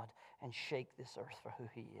God and shake this earth for who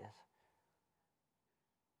He is.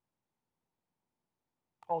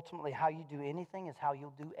 Ultimately, how you do anything is how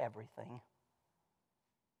you'll do everything.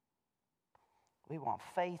 We want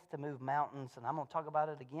faith to move mountains, and I'm going to talk about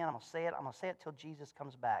it again. I'm going to say it till Jesus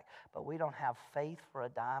comes back. But we don't have faith for a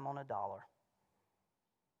dime on a dollar.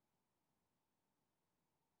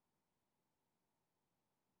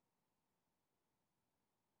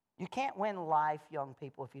 You can't win life, young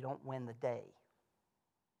people, if you don't win the day.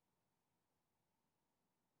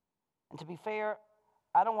 And to be fair,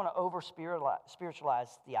 I don't want to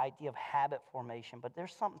over-spiritualize the idea of habit formation, but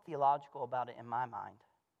there's something theological about it in my mind.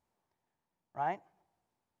 Right?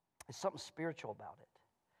 There's something spiritual about it.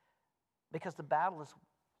 Because the battle is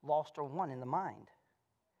lost or won in the mind.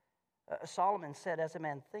 Solomon said, as a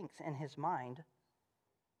man thinks in his mind,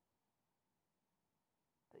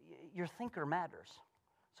 your thinker matters.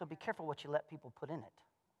 So be careful what you let people put in it.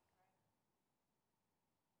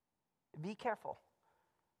 Be careful.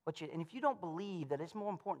 And if you don't believe that it's more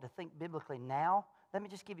important to think biblically now, let me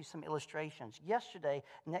just give you some illustrations. Yesterday,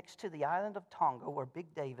 next to the island of Tonga, where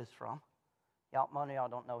Big Dave is from, most of y'all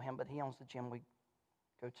don't know him, but he owns the gym we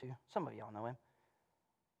go to. Some of y'all know him.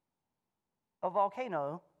 A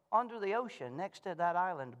volcano under the ocean next to that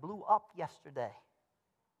island blew up yesterday.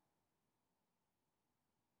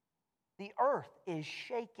 The earth is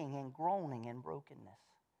shaking and groaning in brokenness.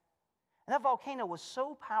 And that volcano was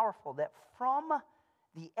so powerful that from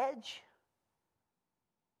the edge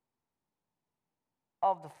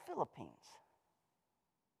of the Philippines,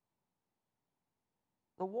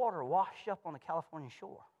 the water washed up on the California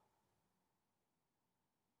shore.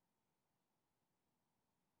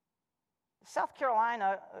 South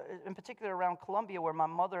Carolina, in particular around Columbia, where my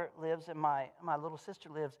mother lives and my little sister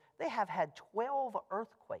lives, they have had 12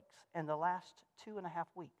 earthquakes in the last 2.5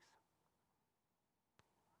 weeks.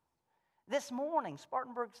 This morning,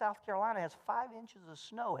 Spartanburg, South Carolina has 5 inches of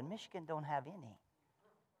snow, and Michigan don't have any.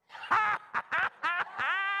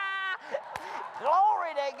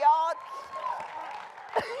 Glory to God.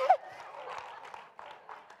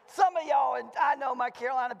 Some of y'all, and I know my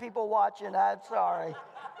Carolina people watching, I'm sorry.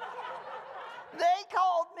 They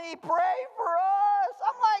called me, pray for us.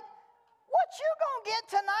 I'm like, what you gonna get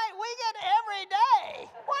tonight? We get every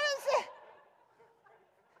day. What is it?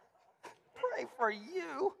 Pray for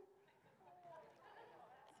you.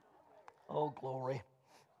 Oh, glory.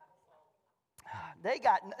 They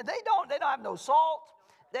don't have no salt.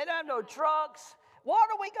 They don't have no trucks. What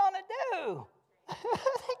are we gonna do?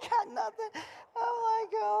 They got nothing. I'm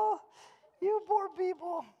like, oh, you poor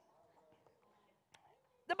people.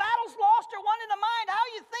 The battle's lost or won in the mind. How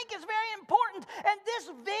you think is very important. And this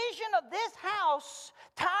vision of this house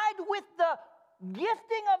tied with the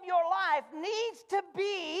gifting of your life needs to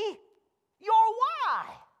be your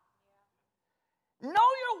why. Know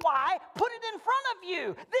your why, put it in front of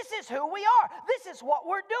you. This is who we are. This is what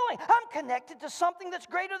we're doing. I'm connected to something that's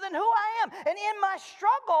greater than who I am. And in my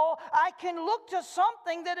struggle, I can look to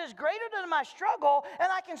something that is greater than my struggle,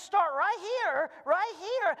 and I can start right here,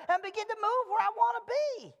 and begin to move where I want to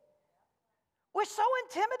be. We're so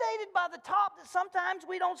intimidated by the top that sometimes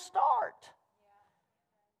we don't start.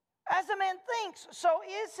 As a man thinks, so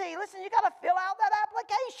is he. Listen, you got to fill out that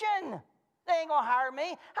application. They ain't going to hire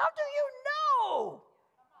me. How do you know?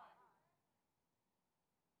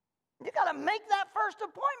 You got to make that first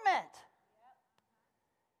appointment.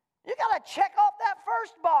 You got to check off that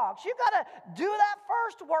first box. You got to do that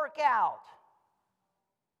first workout.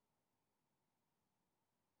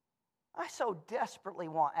 I so desperately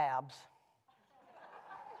want abs.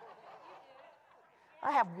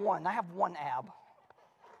 I have one ab.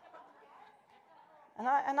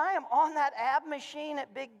 And I am on that ab machine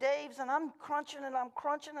at Big Dave's, and I'm crunching and I'm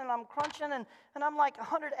crunching and I'm crunching, and I'm like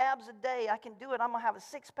 100 abs a day. I can do it. I'm going to have a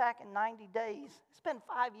six-pack in 90 days. It's been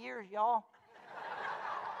 5 years, y'all.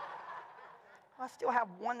 I still have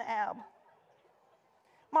one ab.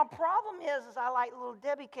 My problem is I like Little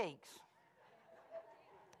Debbie cakes.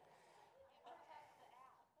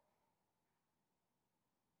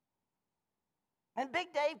 And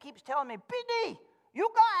Big Dave keeps telling me, PD, you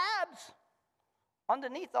got abs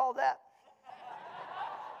underneath all that.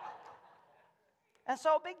 And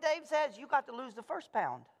so Big Dave says, you got to lose the first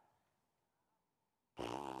pound.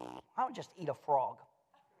 I would just eat a frog.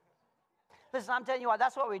 Listen, I'm telling you what,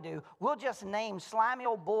 that's what we do. We'll just name slimy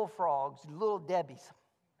old bullfrogs Little Debbies.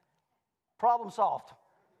 Problem solved.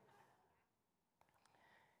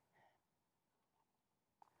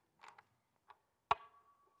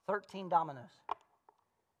 $13 dominoes.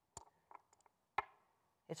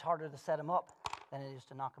 It's harder to set them up than it is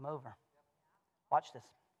to knock them over. Watch this.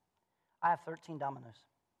 I have 13 dominoes.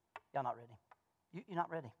 Y'all not ready. You're not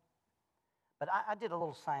ready. But I did a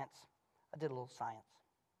little science.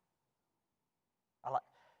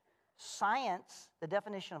 Science, the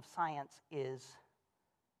definition of science is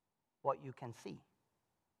what you can see.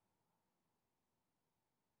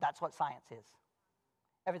 That's what science is.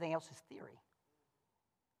 Everything else is theory.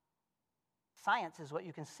 Science is what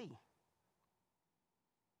you can see.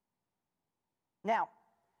 Now,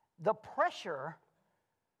 the pressure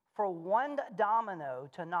for one domino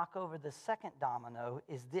to knock over the second domino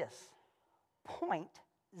is this: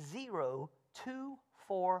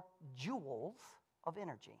 0.024 joules of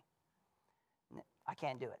energy. I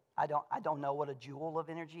can't do it. I don't know what a joule of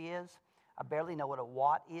energy is. I barely know what a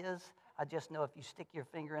watt is. I just know if you stick your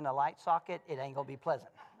finger in a light socket, it ain't going to be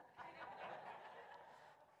pleasant.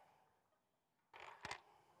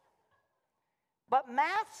 But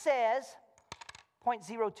math says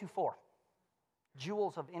 0.024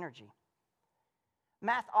 joules of energy.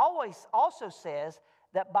 Math also says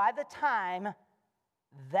that by the time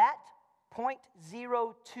that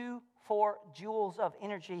 0.024 joules of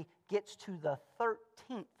energy gets to the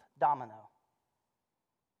 13th domino,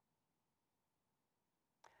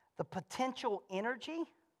 the potential energy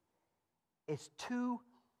is 2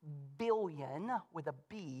 billion, with a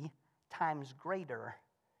B, times greater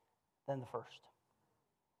than the first.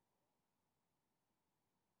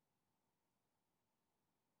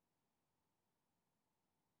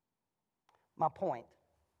 My point: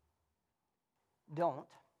 don't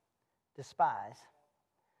despise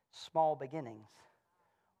small beginnings.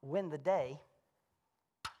 Win the day,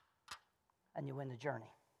 and you win the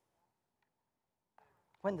journey.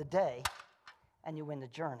 Win the day, and you win the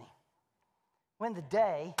journey. Win the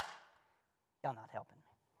day. Y'all not helping me.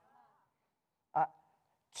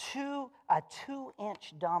 A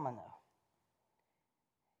 2-inch domino.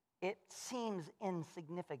 It seems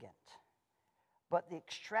insignificant, but the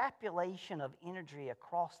extrapolation of energy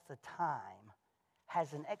across the time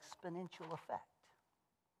has an exponential effect.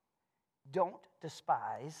 Don't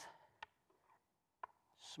despise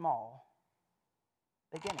small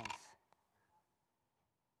beginnings,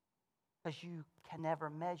 because you can never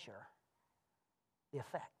measure the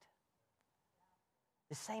effect.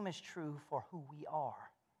 The same is true for who we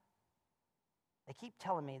are. They keep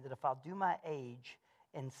telling me that if I'll do my age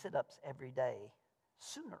in sit-ups every day,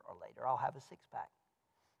 sooner or later I'll have a six-pack.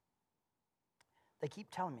 They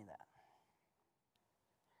keep telling me that.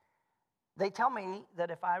 They tell me that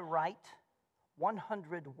if I write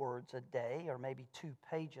 100 words a day, or maybe 2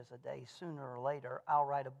 pages a day, sooner or later I'll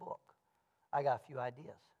write a book. I got a few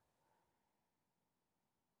ideas.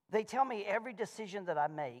 They tell me every decision that I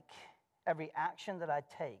make, every action that I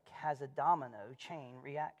take has a domino chain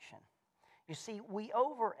reaction. You see, we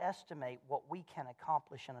overestimate what we can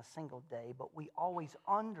accomplish in a single day, but we always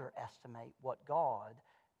underestimate what God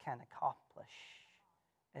can accomplish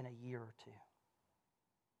in a year or two.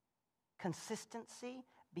 Consistency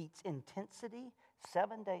beats intensity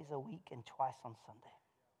 7 days a week and twice on Sunday.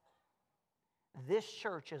 This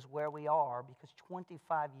church is where we are because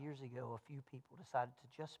 25 years ago, a few people decided to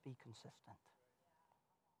just be consistent.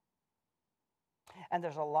 And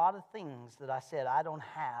there's a lot of things that I said I don't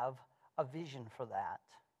have a vision for that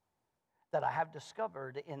I have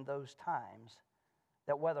discovered in those times,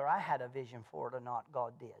 that whether I had a vision for it or not,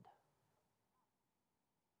 God did.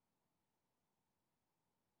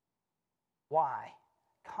 Why?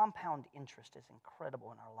 Compound interest is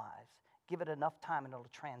incredible in our lives. Give it enough time and it'll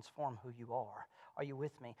transform who you are. Are you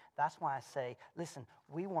with me? That's why I say, listen,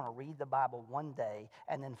 we want to read the Bible one day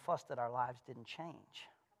and then fuss that our lives didn't change.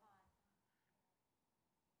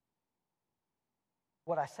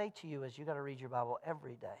 What I say to you is you got to read your Bible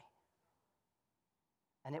every day.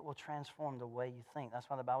 And it will transform the way you think. That's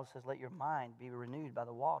why the Bible says, let your mind be renewed by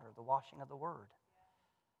the water, the washing of the Word.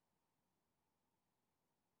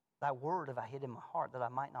 Thy Word have I hid in my heart that I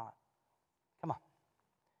might not. Come on.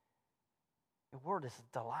 Your Word is a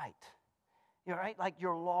delight. You're right? Like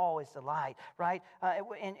your law is delight, right?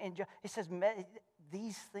 And it says,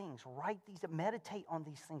 these things, write these, meditate on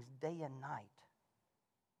these things day and night.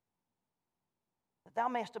 That thou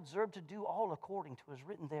mayest observe to do all according to what is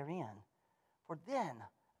written therein. For then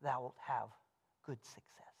thou wilt have good success.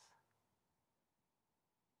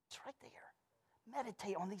 It's right there.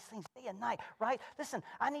 Meditate on these things day and night, right? Listen,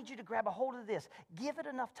 I need you to grab a hold of this. Give it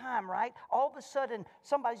enough time, right? All of a sudden,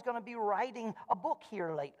 somebody's going to be writing a book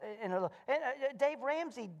here late. Dave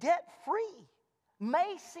Ramsey, debt-free,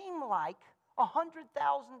 may seem like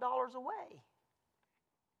 $100,000 away.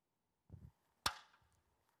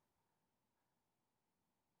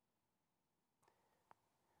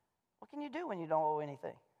 What can you do when you don't owe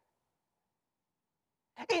anything?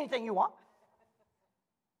 Anything you want.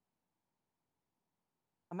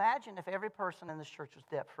 Imagine if every person in this church was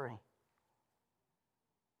debt-free.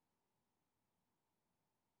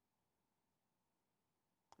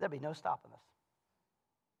 There'd be no stopping us.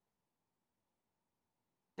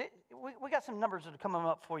 We got some numbers that are coming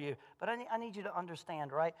up for you, but I need you to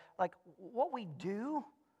understand, right? Like what we do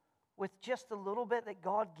with just a little bit that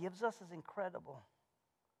God gives us is incredible.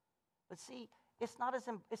 But see, it's not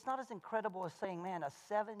as incredible as saying, man, a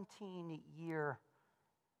 17-year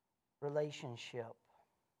relationship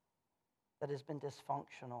that has been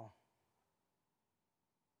dysfunctional.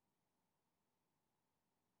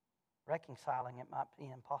 Reconciling it might be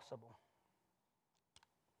impossible.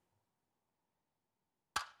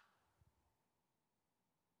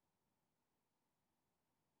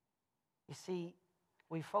 You see,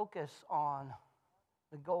 we focus on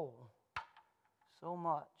the goal so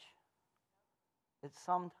much that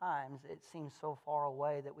sometimes it seems so far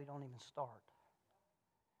away that we don't even start.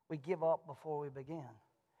 We give up before we begin.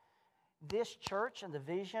 This church and the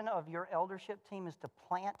vision of your eldership team is to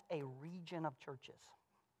plant a region of churches.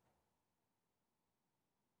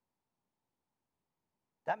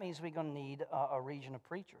 That means we're going to need a region of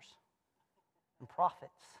preachers and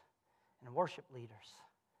prophets and worship leaders,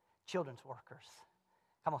 children's workers.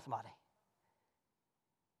 Come on, somebody.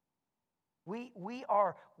 We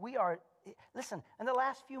are. Listen, in the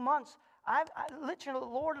last few months, the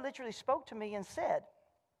Lord literally spoke to me and said,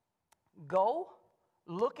 go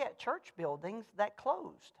look at church buildings that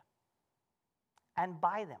closed and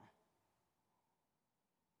buy them.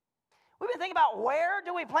 We've been thinking about where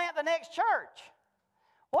do we plant the next church?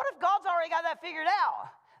 What if God's already got that figured out?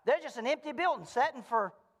 They're just an empty building setting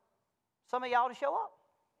for some of y'all to show up.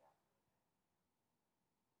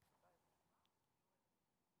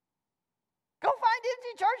 Go find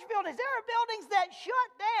empty church buildings. There are buildings that shut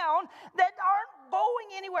down that aren't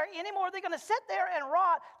going anywhere anymore. They're going to sit there and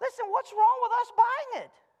rot. Listen, what's wrong with us buying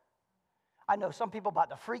it? I know some people about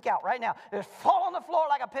to freak out right now. They just fall on the floor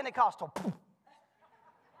like a Pentecostal. I'm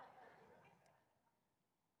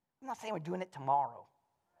not saying we're doing it tomorrow.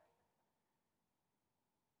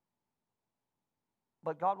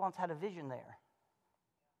 But God once had a vision there.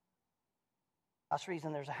 That's the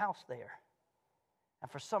reason there's a house there.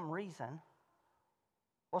 And for some reason,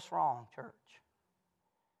 what's wrong, church?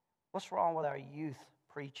 What's wrong with our youth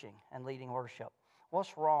preaching and leading worship?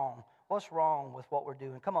 What's wrong? What's wrong with what we're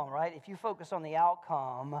doing? Come on, right? If you focus on the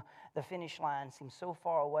outcome, the finish line seems so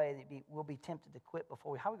far away that we'll be tempted to quit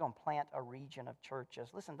before how are we going to plant a region of churches?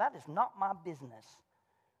 Listen, that is not my business.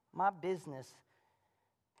 My business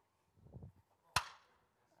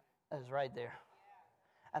is right there.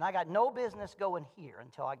 And I got no business going here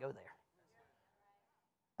until I go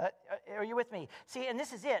there. Are you with me? See, and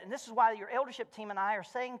this is it. And this is why your eldership team and I are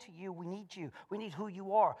saying to you, we need you. We need who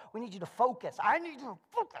you are. We need you to focus. I need you to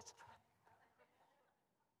focus.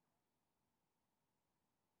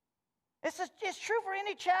 It's true for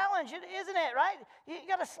any challenge, isn't it, right? You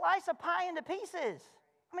got to slice a pie into pieces.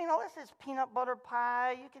 I mean, unless it's peanut butter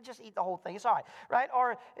pie, you can just eat the whole thing. It's all right?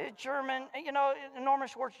 Or German, Norman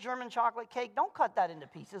Schwartz German chocolate cake. Don't cut that into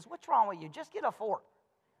pieces. What's wrong with you? Just get a fork.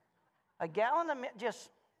 A gallon of milk,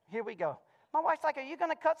 here we go. My wife's like, are you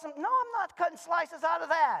going to cut some? No, I'm not cutting slices out of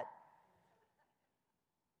that.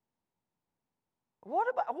 What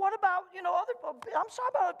about I'm sorry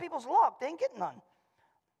about other people's luck. They ain't getting none.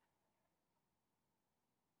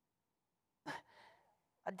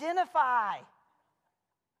 Identify.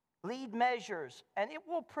 Lead measures, and it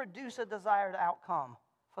will produce a desired outcome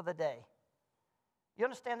for the day. You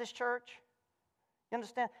understand this, church? You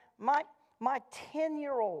understand? My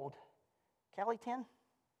 10-year-old, Kelly 10?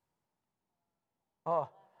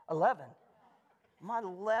 11. My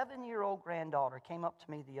 11-year-old granddaughter came up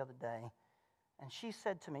to me the other day, and she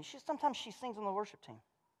said to me, sometimes she sings on the worship team.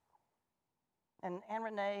 And Ann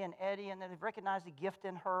Renee and Eddie, and they've recognized the gift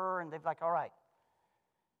in her, and they've like, all right.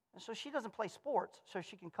 And so she doesn't play sports, so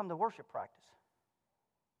she can come to worship practice.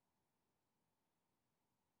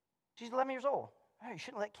 She's 11 years old. Hey, you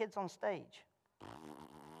shouldn't let kids on stage. That's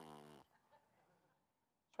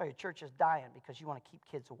why your church is dying, because you want to keep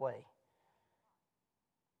kids away.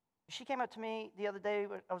 She came up to me the other day.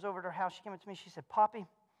 I was over at her house. She came up to me. She said, Poppy,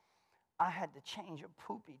 I had to change a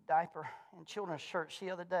poopy diaper in children's church the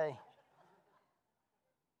other day.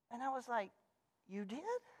 And I was like, you did?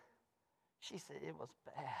 She said, it was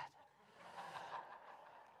bad.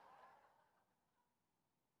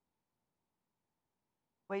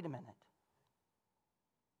 Wait a minute.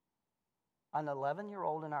 An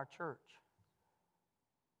 11-year-old in our church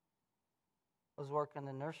was working in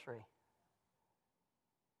the nursery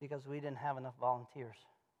because we didn't have enough volunteers.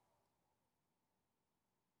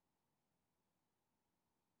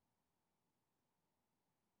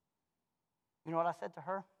 You know what I said to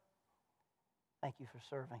her? Thank you for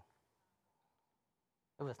serving.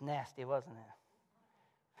 It was nasty, wasn't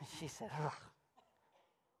it? She said, ugh.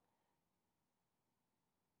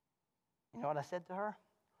 You know what I said to her?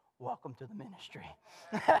 Welcome to the ministry.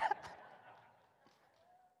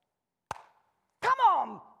 Come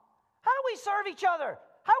on. How do we serve each other?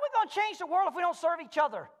 How are we going to change the world if we don't serve each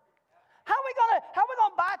other? How are we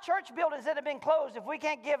going to buy church buildings that have been closed if we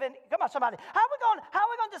can't give in? Come on, somebody. How are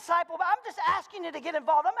we going to disciple? I'm just asking you to get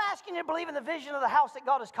involved. I'm asking you to believe in the vision of the house that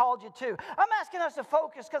God has called you to. I'm asking us to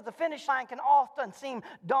focus, because the finish line can often seem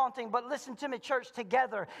daunting. But listen to me, church,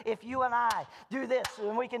 together, if you and I do this,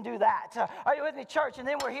 and we can do that. Are you with me, church? And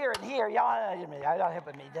then we're here and here. Y'all not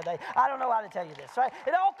helping me today. I don't know how to tell you this, right?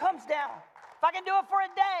 It all comes down. If I can do it for a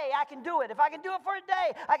day, I can do it. If I can do it for a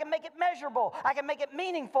day, I can make it measurable. I can make it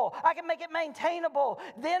meaningful. I can make it maintainable.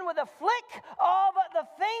 Then with a flick of the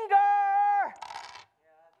finger,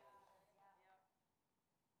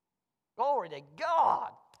 glory to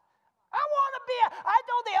God. I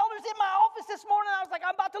told the elders in my office this morning, I was like,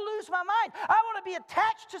 I'm about to lose my mind. I want to be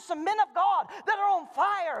attached to some men of God that are on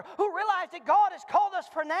fire, who realize that God has called us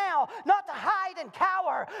for now, not to hide and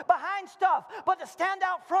cower behind stuff, but to stand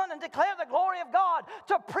out front and declare the glory of God,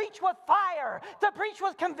 to preach with fire, to preach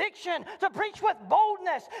with conviction, to preach with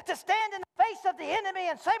boldness, to stand in the face of the enemy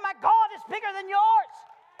and say, my God is bigger than yours.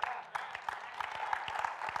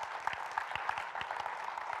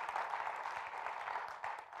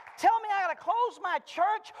 Tell me I got to close my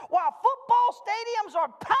church while football stadiums are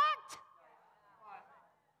packed?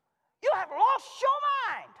 You have lost your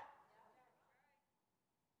mind.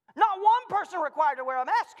 Not one person required to wear a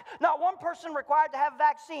mask. Not one person required to have a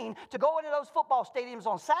vaccine to go into those football stadiums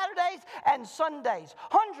on Saturdays and Sundays.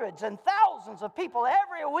 Hundreds and thousands of people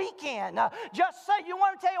every weekend. Just say, you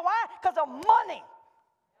want to tell you why? Because of money.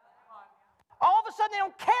 All of a sudden, they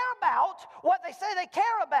don't care about what they say they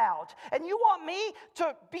care about. And you want me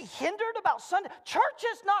to be hindered about Sunday? Church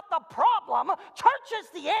is not the problem. Church is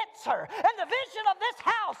the answer. And the vision of this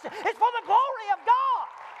house is for the glory of God.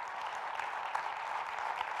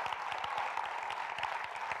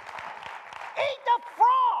 Eat the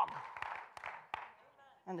frog.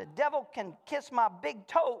 And the devil can kiss my big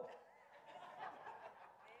toe.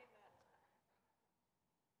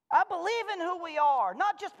 I believe in who we are,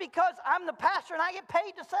 not just because I'm the pastor and I get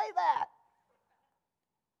paid to say that.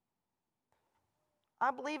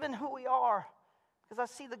 I believe in who we are because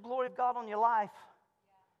I see the glory of God on your life.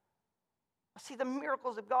 I see the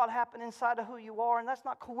miracles of God happen inside of who you are, and that's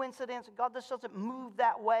not coincidence. God just doesn't move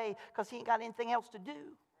that way because he ain't got anything else to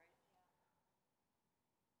do.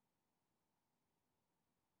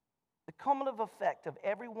 The cumulative effect of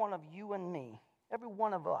every one of you and me, every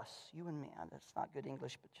one of us, you and me, that's not good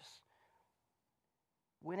English, but just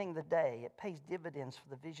winning the day, it pays dividends for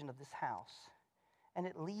the vision of this house. And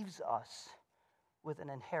it leaves us with an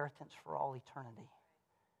inheritance for all eternity.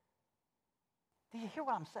 Do you hear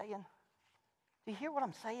what I'm saying? Do you hear what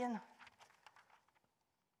I'm saying?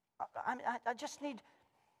 I just need,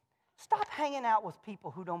 stop hanging out with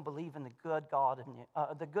people who don't believe in the good God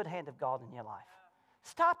and the good hand of God in your life.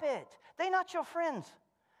 Stop it. They're not your friends.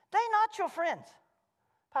 They're not your friends.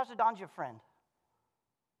 Pastor Don's your friend.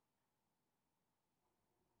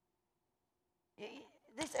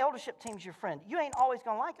 This eldership team's your friend. You ain't always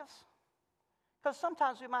going to like us. Because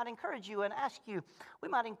sometimes we might encourage you and ask you,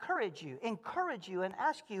 encourage you and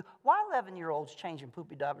ask you, why 11-year-olds changing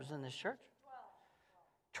poopy diapers in this church?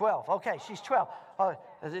 12. Okay, she's 12. Oh,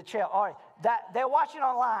 is it 12? All right. They're watching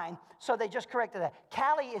online, so they just corrected that.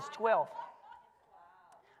 Callie is 12.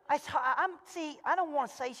 I don't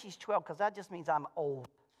want to say she's 12 because that just means I'm old.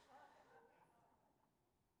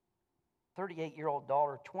 38-year-old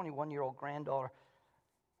daughter, 21-year-old granddaughter.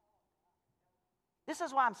 This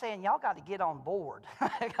is why I'm saying y'all got to get on board.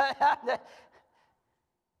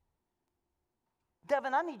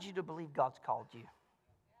 Devin, I need you to believe God's called you.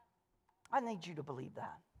 I need you to believe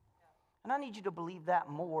that. And I need you to believe that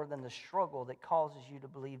more than the struggle that causes you to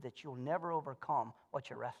believe that you'll never overcome what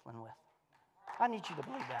you're wrestling with. I need you to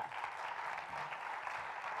believe that.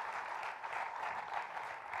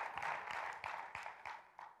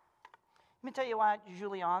 Let me tell you why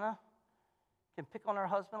Juliana can pick on her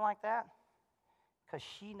husband like that. Because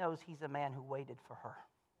she knows he's a man who waited for her.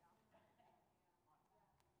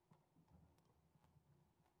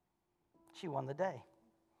 She won the day.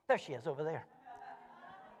 There she is over there.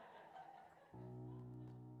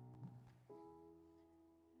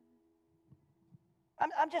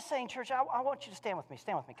 I'm just saying, church, I want you to stand with me.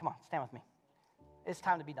 Stand with me. Come on, stand with me. It's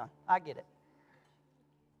time to be done. I get it.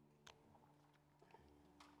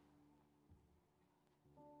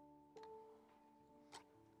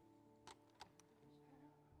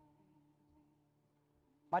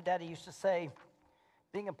 My daddy used to say,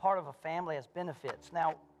 being a part of a family has benefits.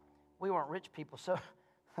 Now, we weren't rich people, so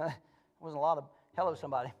there wasn't a lot of, hello,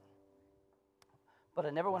 somebody. But I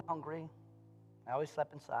never went hungry. I always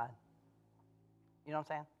slept inside. You know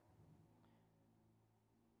what I'm saying?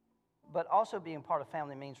 But also being part of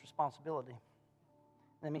family means responsibility.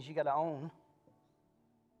 That means you got to own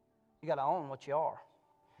what you are.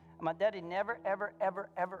 And my daddy never, ever, ever,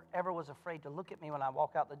 ever, ever was afraid to look at me when I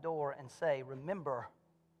walk out the door and say, remember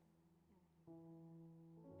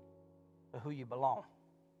to who you belong.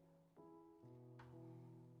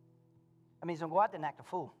 That means don't go out there and act a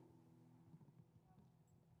fool.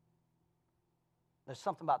 There's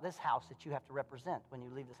something about this house that you have to represent when you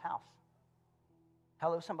leave this house.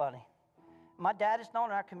 Hello, somebody. My dad is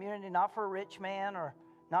known in our community not for a rich man or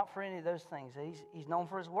not for any of those things. He's known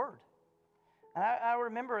for his word. And I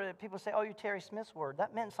remember people say, oh, you're Terry Smith's word.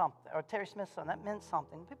 That meant something. Or Terry Smith's son. That meant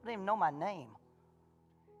something. People didn't even know my name.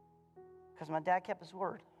 Because my dad kept his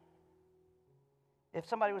word. If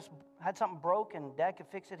somebody had something broke and Dad could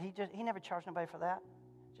fix it, he never charged nobody for that.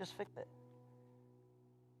 Just fix it.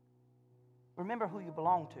 Remember who you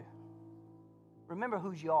belong to. Remember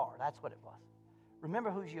whose you are. That's what it was.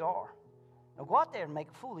 Remember whose you are. Now go out there and make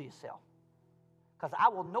a fool of yourself. Because I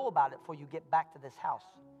will know about it before you get back to this house.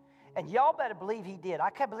 And y'all better believe he did. I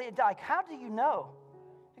can't believe it. Like, how do you know?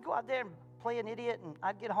 You go out there and play an idiot, and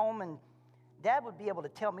I'd get home, and Dad would be able to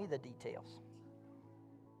tell me the details.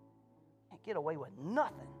 Can't get away with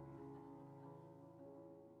nothing.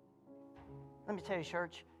 Let me tell you,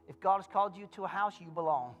 church, if God has called you to a house, you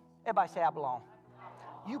belong. Everybody say, I belong.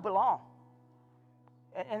 You belong.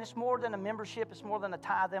 And it's more than a membership. It's more than a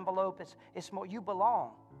tithe envelope. It's more, you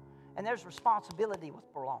belong. And there's responsibility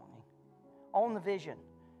with belonging. Own the vision.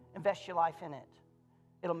 Invest your life in it.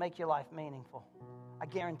 It'll make your life meaningful. I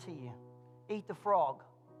guarantee you. Eat the frog.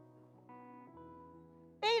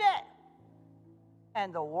 Eat it!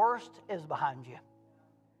 And the worst is behind you.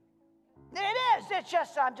 It is. It's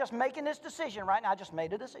just, I'm just making this decision right now. I just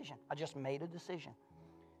made a decision.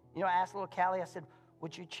 You know, I asked little Callie, I said,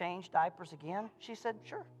 would you change diapers again? She said,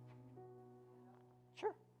 sure.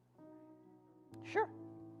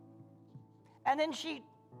 And then she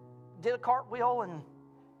did a cartwheel and,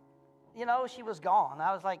 you know, she was gone.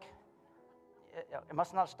 I was like, it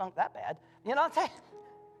must not have stunk that bad. You know what I'm saying?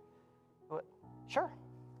 But, sure.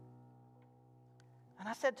 And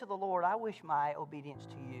I said to the Lord, I wish my obedience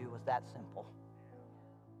to you was that simple.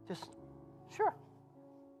 Just, sure.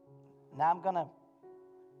 Now I'm going to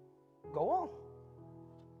go on.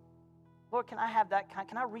 Lord, can I have that kind?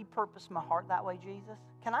 Can I repurpose my heart that way, Jesus?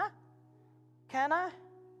 Can I?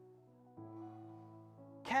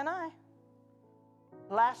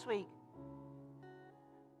 Last week,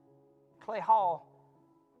 Clay Hall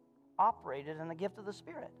operated in the gift of the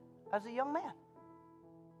Spirit as a young man.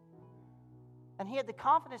 And he had the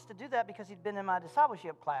confidence to do that because he'd been in my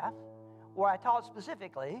discipleship class where I taught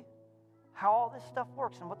specifically how all this stuff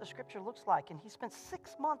works and what the Scripture looks like. And he spent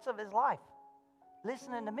 6 months of his life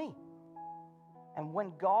listening to me. And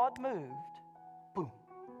when God moved, boom.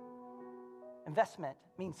 Investment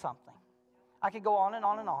means something. I could go on and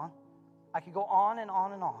on and on. I could go on and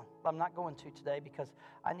on and on. But I'm not going to today because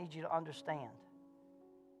I need you to understand.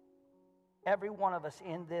 Every one of us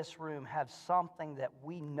in this room have something that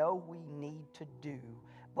we know we need to do,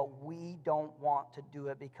 but we don't want to do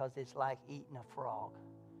it because it's like eating a frog.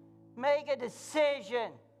 Make a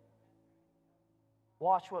decision.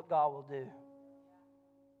 Watch what God will do.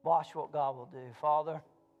 Watch what God will do. Father,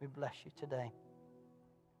 we bless you today.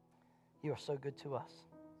 You are so good to us.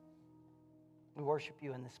 We worship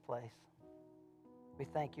you in this place. We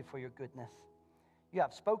thank you for your goodness. You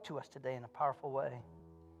have spoke to us today in a powerful way.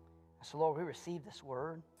 So, Lord, we receive this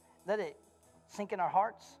word. Let it sink in our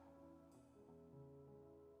hearts.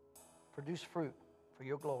 Produce fruit for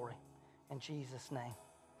your glory. In Jesus' name.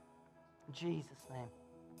 In Jesus' name.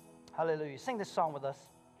 Hallelujah. Sing this song with us.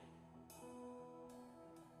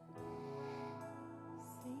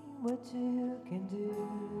 See what you can do,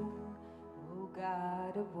 oh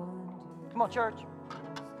God of wonders. Come on, church.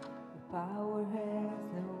 Your power has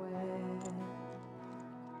no end.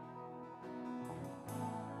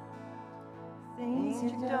 Things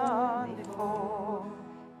you've done before,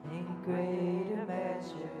 in greater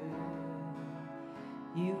measure,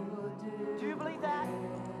 you will do. Do you believe that?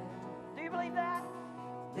 Do you believe that?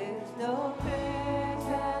 There's no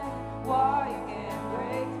prison wall you can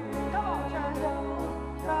break through. Come on, church.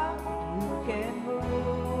 You can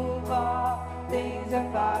move, all things are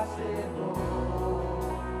possible.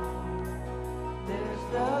 There's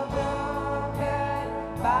the broken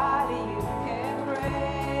body you can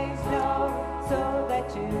raise, no, so that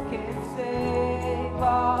you can save.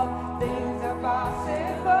 All things are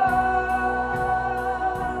possible.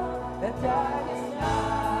 The darkest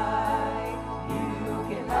night, you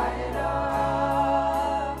can light it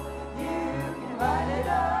up. You can light it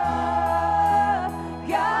up.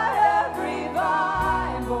 God of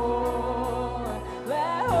revival,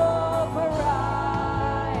 let hope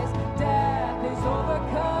arise. Death is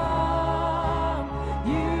overcome.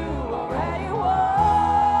 You already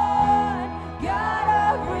won. God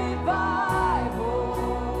of revival.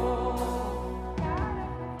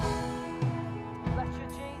 Bless you,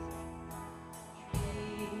 Jesus.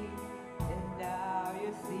 And now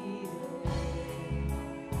you're seated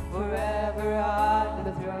forever on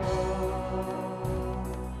the throne.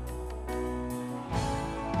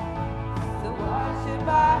 So why should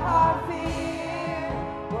my heart fear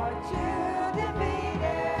what you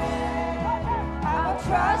defeated? I will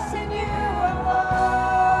trust in you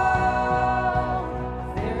alone.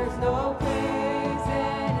 There's no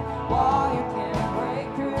prison wall you can break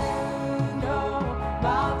through, no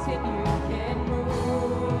mountain you can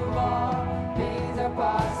move. All things are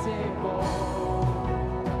possible.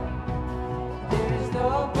 There's no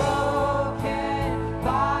broken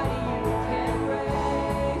body you can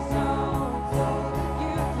raise, no, so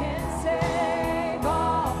you can save.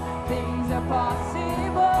 All things are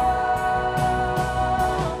possible.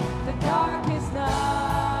 The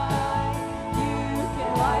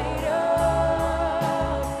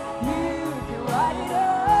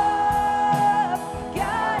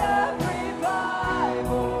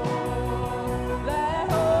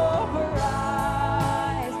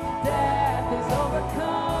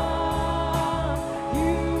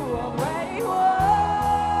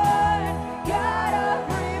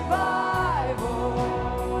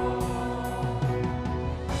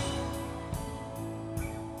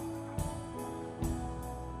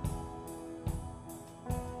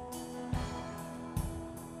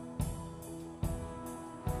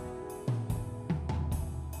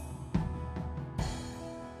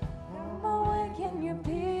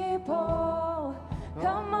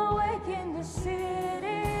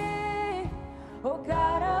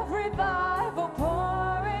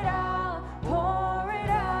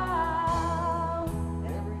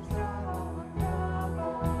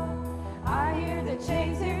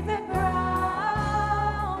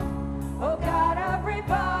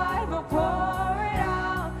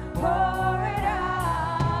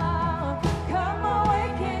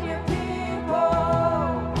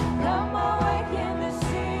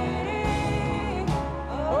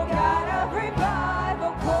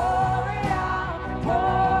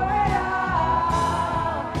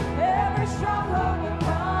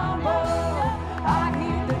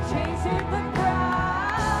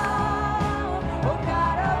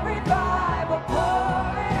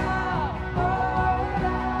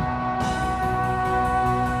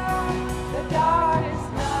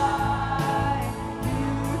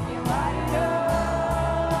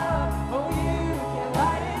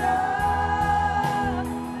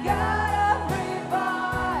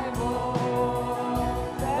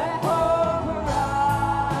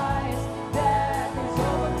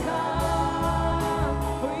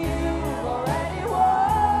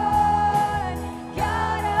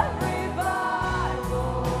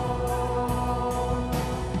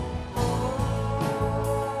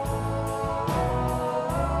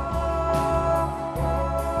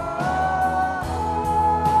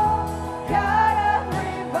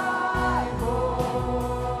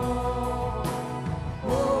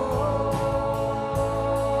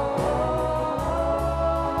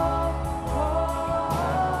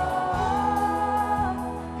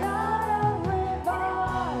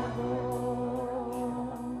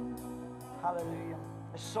Hallelujah.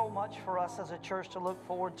 There's so much for us as a church to look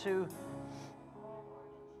forward to.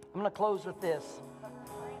 I'm going to close with this.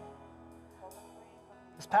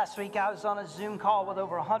 This past week, I was on a Zoom call with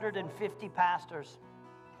over 150 pastors.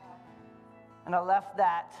 And I left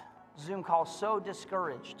that Zoom call so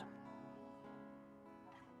discouraged.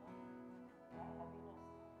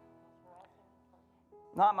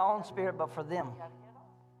 Not my own spirit, but for them.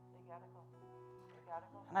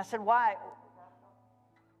 And I said, why?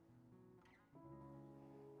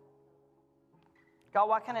 God,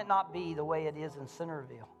 why can it not be the way it is in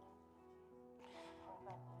Centerville?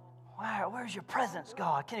 Why? Where's your presence,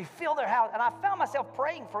 God? Can you fill their house? And I found myself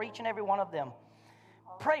praying for each and every one of them.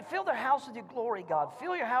 Pray, fill their house with your glory, God.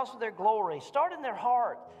 Fill your house with their glory. Start in their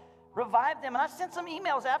heart. Revive them. And I sent some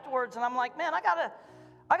emails afterwards, and I'm like, man, I got a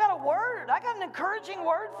word. I got an encouraging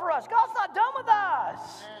word for us. God's not done with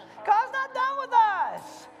us. God's not done with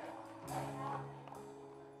us.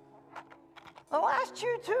 The last 2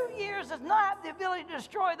 years does not have the ability to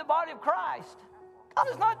destroy the body of Christ. God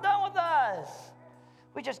is not done with us.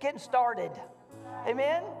 We're just getting started.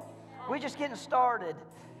 Amen? We're just getting started.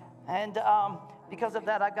 And because of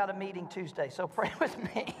that, I've got a meeting Tuesday. So pray with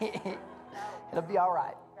me. It'll be all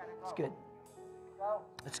right. It's good.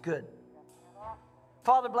 It's good.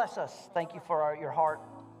 Father, bless us. Thank you for your heart.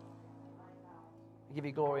 We give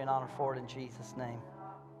you glory and honor for it in Jesus' name.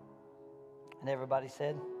 And everybody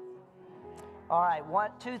said? All right,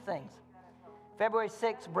 2 things. February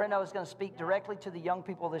 6th, Breno is going to speak directly to the young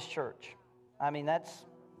people of this church. I mean, that's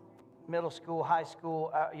middle school, high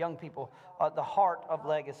school, young people, the heart of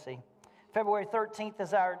Legacy. February 13th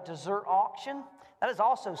is our dessert auction. That is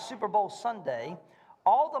also Super Bowl Sunday.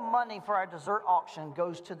 All the money for our dessert auction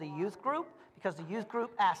goes to the youth group because the youth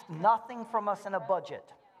group asked nothing from us in a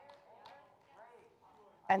budget.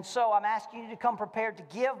 And so I'm asking you to come prepared to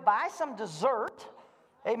give, buy some dessert,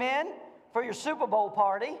 amen, for your Super Bowl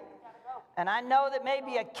party. And I know that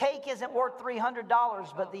maybe a cake isn't worth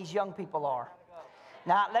 $300, but these young people are.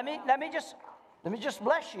 Now, let me just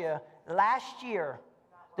bless you. Last year,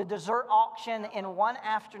 the dessert auction in one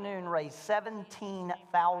afternoon raised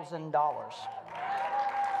 $17,000.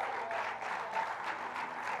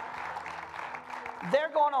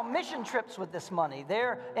 They're going on mission trips with this money.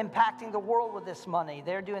 They're impacting the world with this money.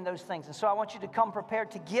 They're doing those things. And so I want you to come prepared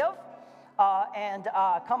to give and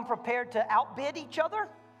come prepared to outbid each other.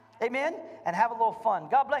 Amen? And have a little fun.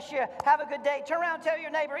 God bless you. Have a good day. Turn around and tell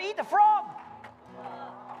your neighbor, eat the frog.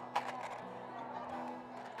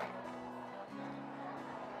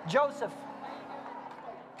 Joseph.